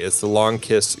enjoy. It's The Long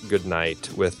Kiss Goodnight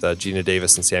with Gina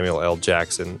Davis and Samuel L.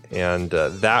 Jackson. And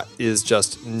that is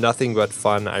just nothing but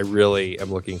fun. I really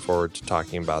am looking forward to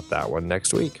talking about that one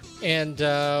next week. And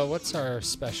what's our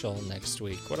special next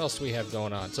week? What else do we have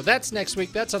going on? So that's next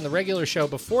week. That's on the regular show.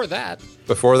 Before that,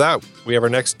 we have our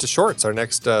next shorts, our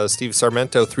next Steve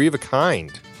Sarmento 3 of a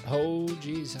Kind. Oh,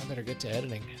 geez, I better get to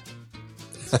editing.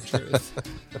 That's the truth.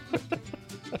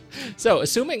 So,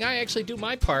 assuming I actually do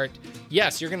my part,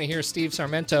 yes, you're going to hear Steve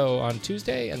Sarmento on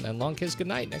Tuesday and then Long Kiss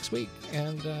Goodnight next week.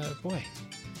 And, boy,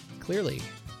 clearly,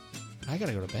 I got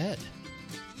to go to bed.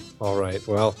 All right.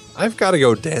 Well, I've got to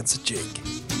go dance a jig.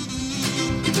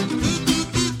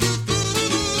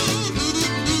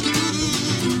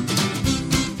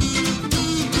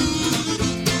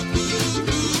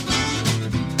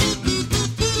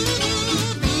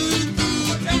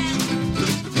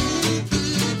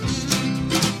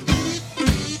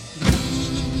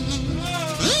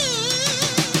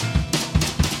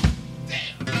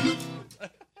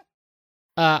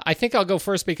 I think I'll go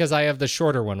first because I have the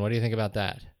shorter one. What do you think about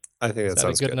that? I think that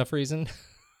sounds a good enough reason.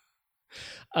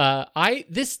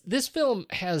 This film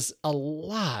has a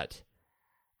lot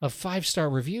of 5-star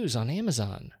reviews on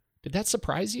Amazon. Did that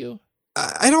surprise you?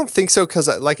 I don't think so because,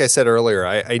 like I said earlier,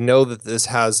 I know that this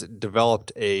has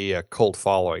developed a cult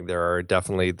following. There are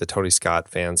definitely the Tony Scott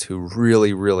fans who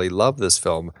really, really love this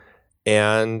film.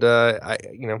 And I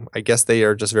guess they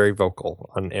are just very vocal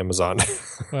on Amazon.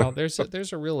 Well, there's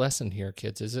a real lesson here,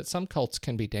 kids. Is that some cults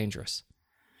can be dangerous,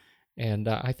 and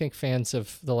I think fans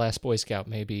of The Last Boy Scout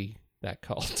may be that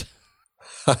cult.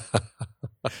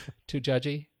 Too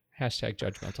judgy? Hashtag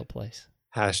judgmental place.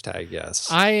 Hashtag yes.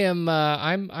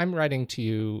 I'm writing to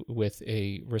you with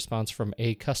a response from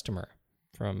a customer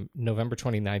from November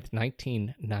 29th,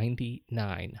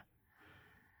 1999.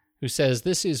 who says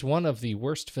this is one of the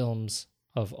worst films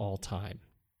of all time.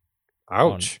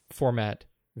 Ouch. On format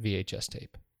VHS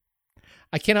tape.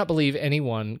 I cannot believe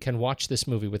anyone can watch this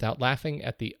movie without laughing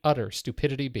at the utter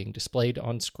stupidity being displayed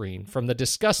on screen, from the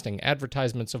disgusting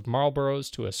advertisements of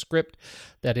Marlboros to a script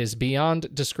that is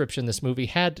beyond description. This movie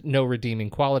had no redeeming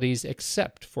qualities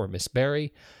except for Miss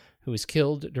Barry, who is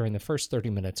killed during the first 30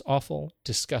 minutes. Awful,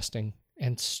 disgusting,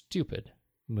 and stupid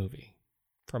movie.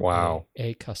 From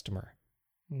a customer.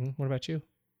 What about you?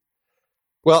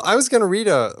 Well, I was going to read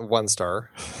a 1 star.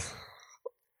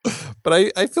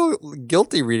 But I feel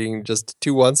guilty reading just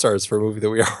 2 1-stars for a movie that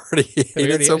we already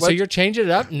hated so much. So you're changing it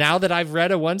up now that I've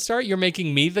read a 1-star? You're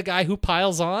making me the guy who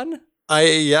piles on?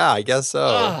 I guess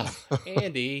so.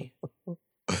 Andy.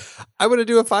 I want to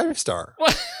do a 5-star.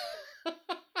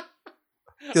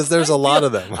 Because there's a lot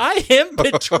of them. I am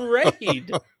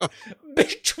betrayed.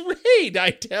 Betrayed, I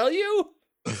tell you.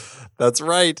 That's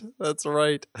right.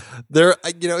 There,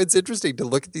 it's interesting to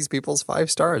look at these people's 5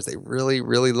 stars. They really,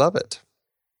 really love it.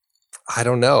 I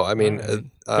don't know. I mean, Go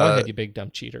ahead, you big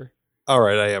dumb cheater. All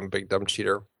right, I am a big dumb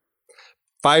cheater.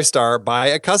 5-star by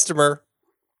a customer.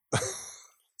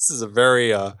 This is a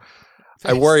very. I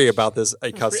worry about this.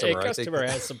 A customer. A customer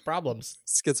has some problems.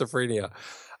 Schizophrenia.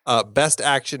 Best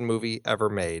action movie ever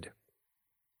made.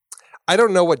 I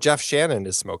don't know what Jeff Shannon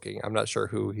is smoking. I'm not sure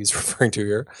who he's referring to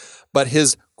here, but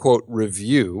his quote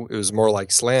review, it was more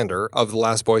like slander, of The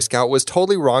Last Boy Scout was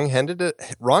totally wrong-headed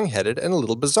and a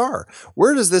little bizarre.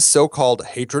 Where does this so-called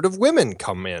hatred of women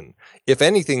come in? If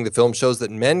anything, the film shows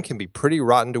that men can be pretty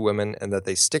rotten to women and that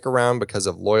they stick around because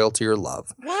of loyalty or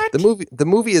love. What? The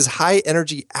movie is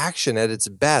high-energy action at its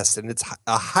best, and it's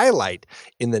a highlight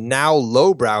in the now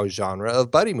lowbrow genre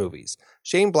of buddy movies.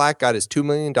 Shane Black got his $2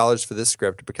 million for this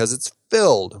script because it's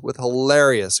filled with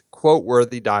hilarious,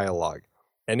 quote-worthy dialogue.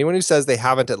 Anyone who says they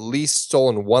haven't at least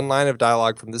stolen one line of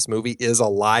dialogue from this movie is a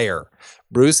liar.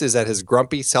 Bruce is at his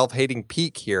grumpy, self-hating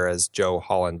peak here as Joe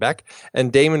Hollenbeck,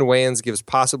 and Damon Wayans gives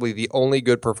possibly the only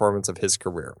good performance of his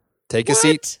career. Take a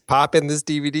seat, pop in this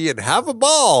DVD, and have a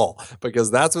ball, because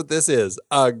that's what this is,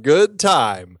 a good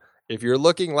time. If you're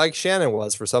looking like Shannon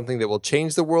was for something that will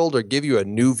change the world or give you a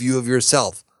new view of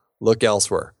yourself, look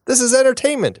elsewhere. This is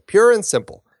entertainment, pure and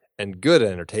simple. And good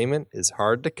entertainment is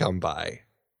hard to come by.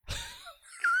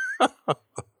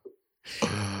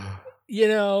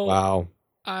 Wow.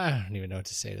 I don't even know what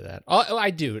to say to that. Oh,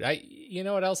 I do. You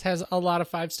know what else has a lot of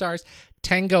 5 stars?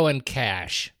 Tango and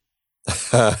Cash.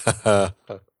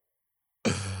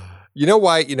 You know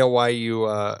why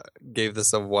you gave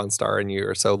this a 1 star and you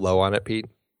are so low on it, Pete?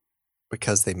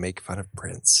 Because they make fun of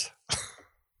Prince. I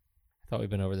thought we've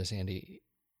been over this, Andy.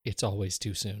 It's always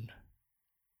too soon.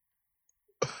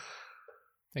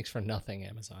 Thanks for nothing,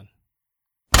 Amazon.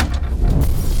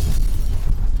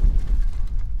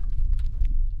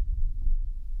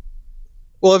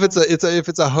 Well, if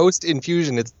it's a host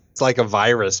infusion, it's like a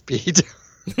virus, Pete.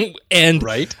 And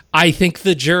right? I think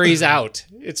the jury's out.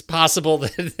 It's possible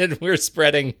that we're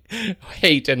spreading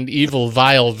hate and evil,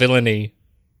 vile villainy.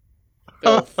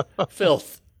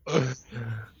 Filth.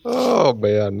 Oh,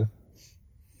 man.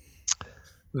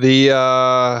 The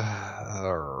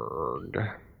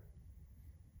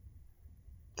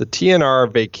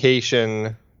TNR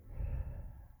vacation.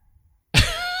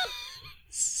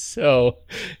 So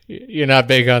you're not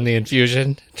big on the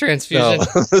transfusion? No.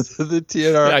 The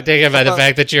TNR. I take it by the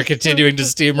fact that you're continuing to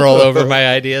steamroll over my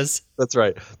ideas. That's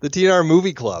right. The TNR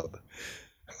movie club.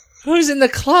 Who's in the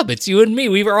club? It's you and me.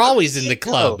 We were always in the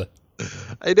club.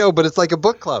 I know, but it's like a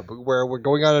book club where we're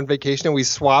going on vacation and we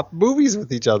swap movies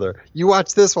with each other. You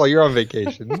watch this while you're on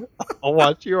vacation. I'll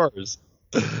watch yours.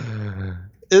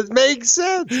 It makes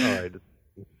sense. All right.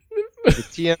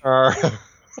 The TNR.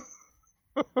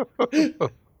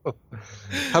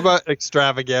 How about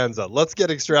extravaganza? Let's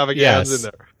get extravaganza in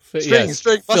there. String.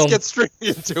 Let's get string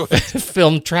into it.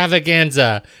 Film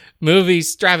travaganza. Movie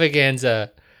stravaganza.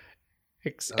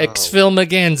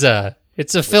 Exfilmaganza.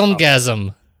 It's a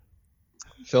filmgasm.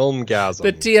 Filmgasm.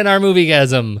 The TNR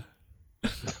moviegasm.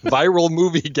 Viral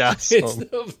moviegasm. It's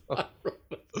the viral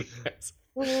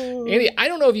moviegasm. Andy, I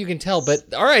don't know if you can tell,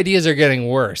 but our ideas are getting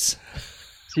worse.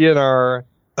 TNR.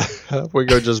 We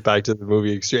go just back to the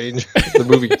movie exchange, the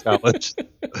movie challenge.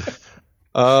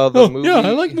 Movie... Yeah,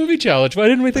 I like movie challenge. Why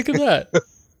didn't we think of that?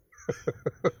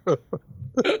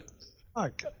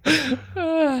 Fuck.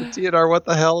 TNR, what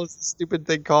the hell is the stupid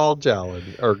thing called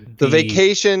challenge? Or the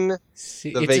vacation? It's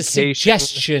a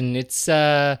suggestion. It's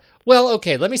well,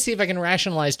 okay. Let me see if I can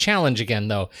rationalize challenge again,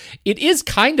 though. It is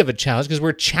kind of a challenge because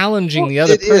we're challenging the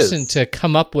other person to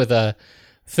come up with a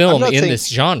film in this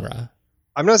genre.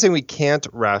 I'm not saying we can't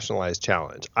rationalize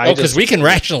challenge. Because we can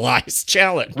rationalize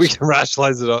challenge. We can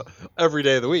rationalize it every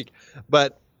day of the week.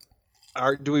 But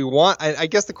do we want? I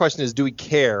guess the question is, do we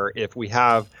care if we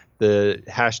have the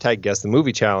hashtag Guess the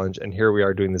Movie challenge, and here we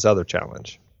are doing this other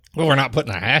challenge? Well, we're not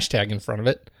putting a hashtag in front of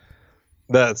it.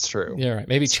 That's true. Yeah, right.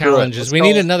 Maybe challenges. We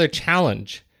need another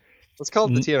challenge. Let's call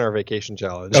it the TNR Vacation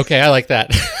Challenge. Okay, I like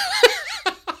that.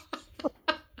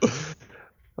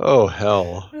 Oh,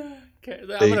 hell. Okay,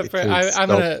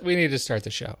 we need to start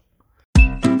the show.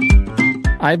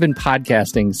 I've been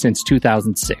podcasting since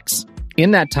 2006. In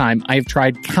that time, I've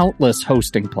tried countless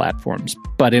hosting platforms.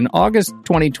 But in August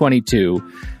 2022,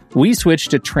 we switched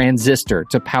to Transistor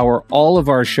to power all of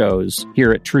our shows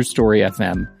here at True Story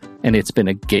FM. And it's been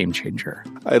a game changer.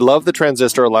 I love the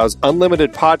Transistor allows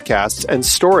unlimited podcasts and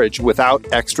storage without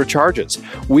extra charges.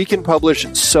 We can publish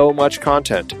so much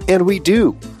content, and we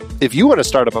do. If you want to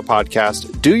start up a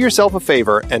podcast, do yourself a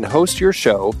favor and host your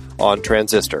show on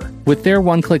Transistor. With their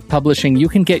one-click publishing, you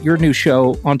can get your new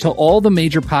show onto all the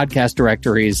major podcast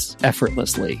directories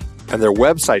effortlessly. And their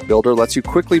website builder lets you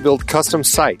quickly build custom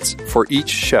sites for each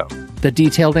show. The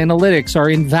detailed analytics are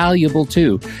invaluable,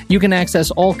 too. You can access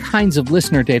all kinds of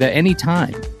listener data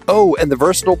anytime. Oh, and the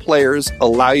versatile players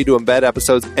allow you to embed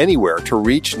episodes anywhere to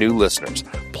reach new listeners.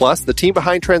 Plus, the team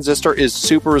behind Transistor is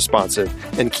super responsive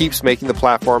and keeps making the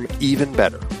platform even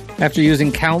better. After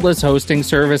using countless hosting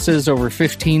services over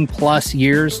 15-plus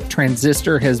years,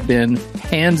 Transistor has been,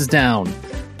 hands down,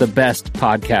 the best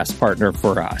podcast partner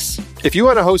for us. If you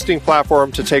want a hosting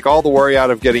platform to take all the worry out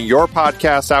of getting your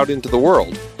podcast out into the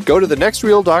world, go to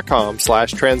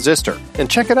thenextreel.com/transistor and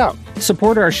check it out.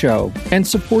 Support our show and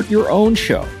support your own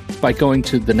show by going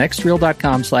to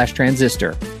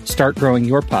thenextreel.com/transistor. Start growing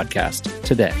your podcast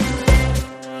today.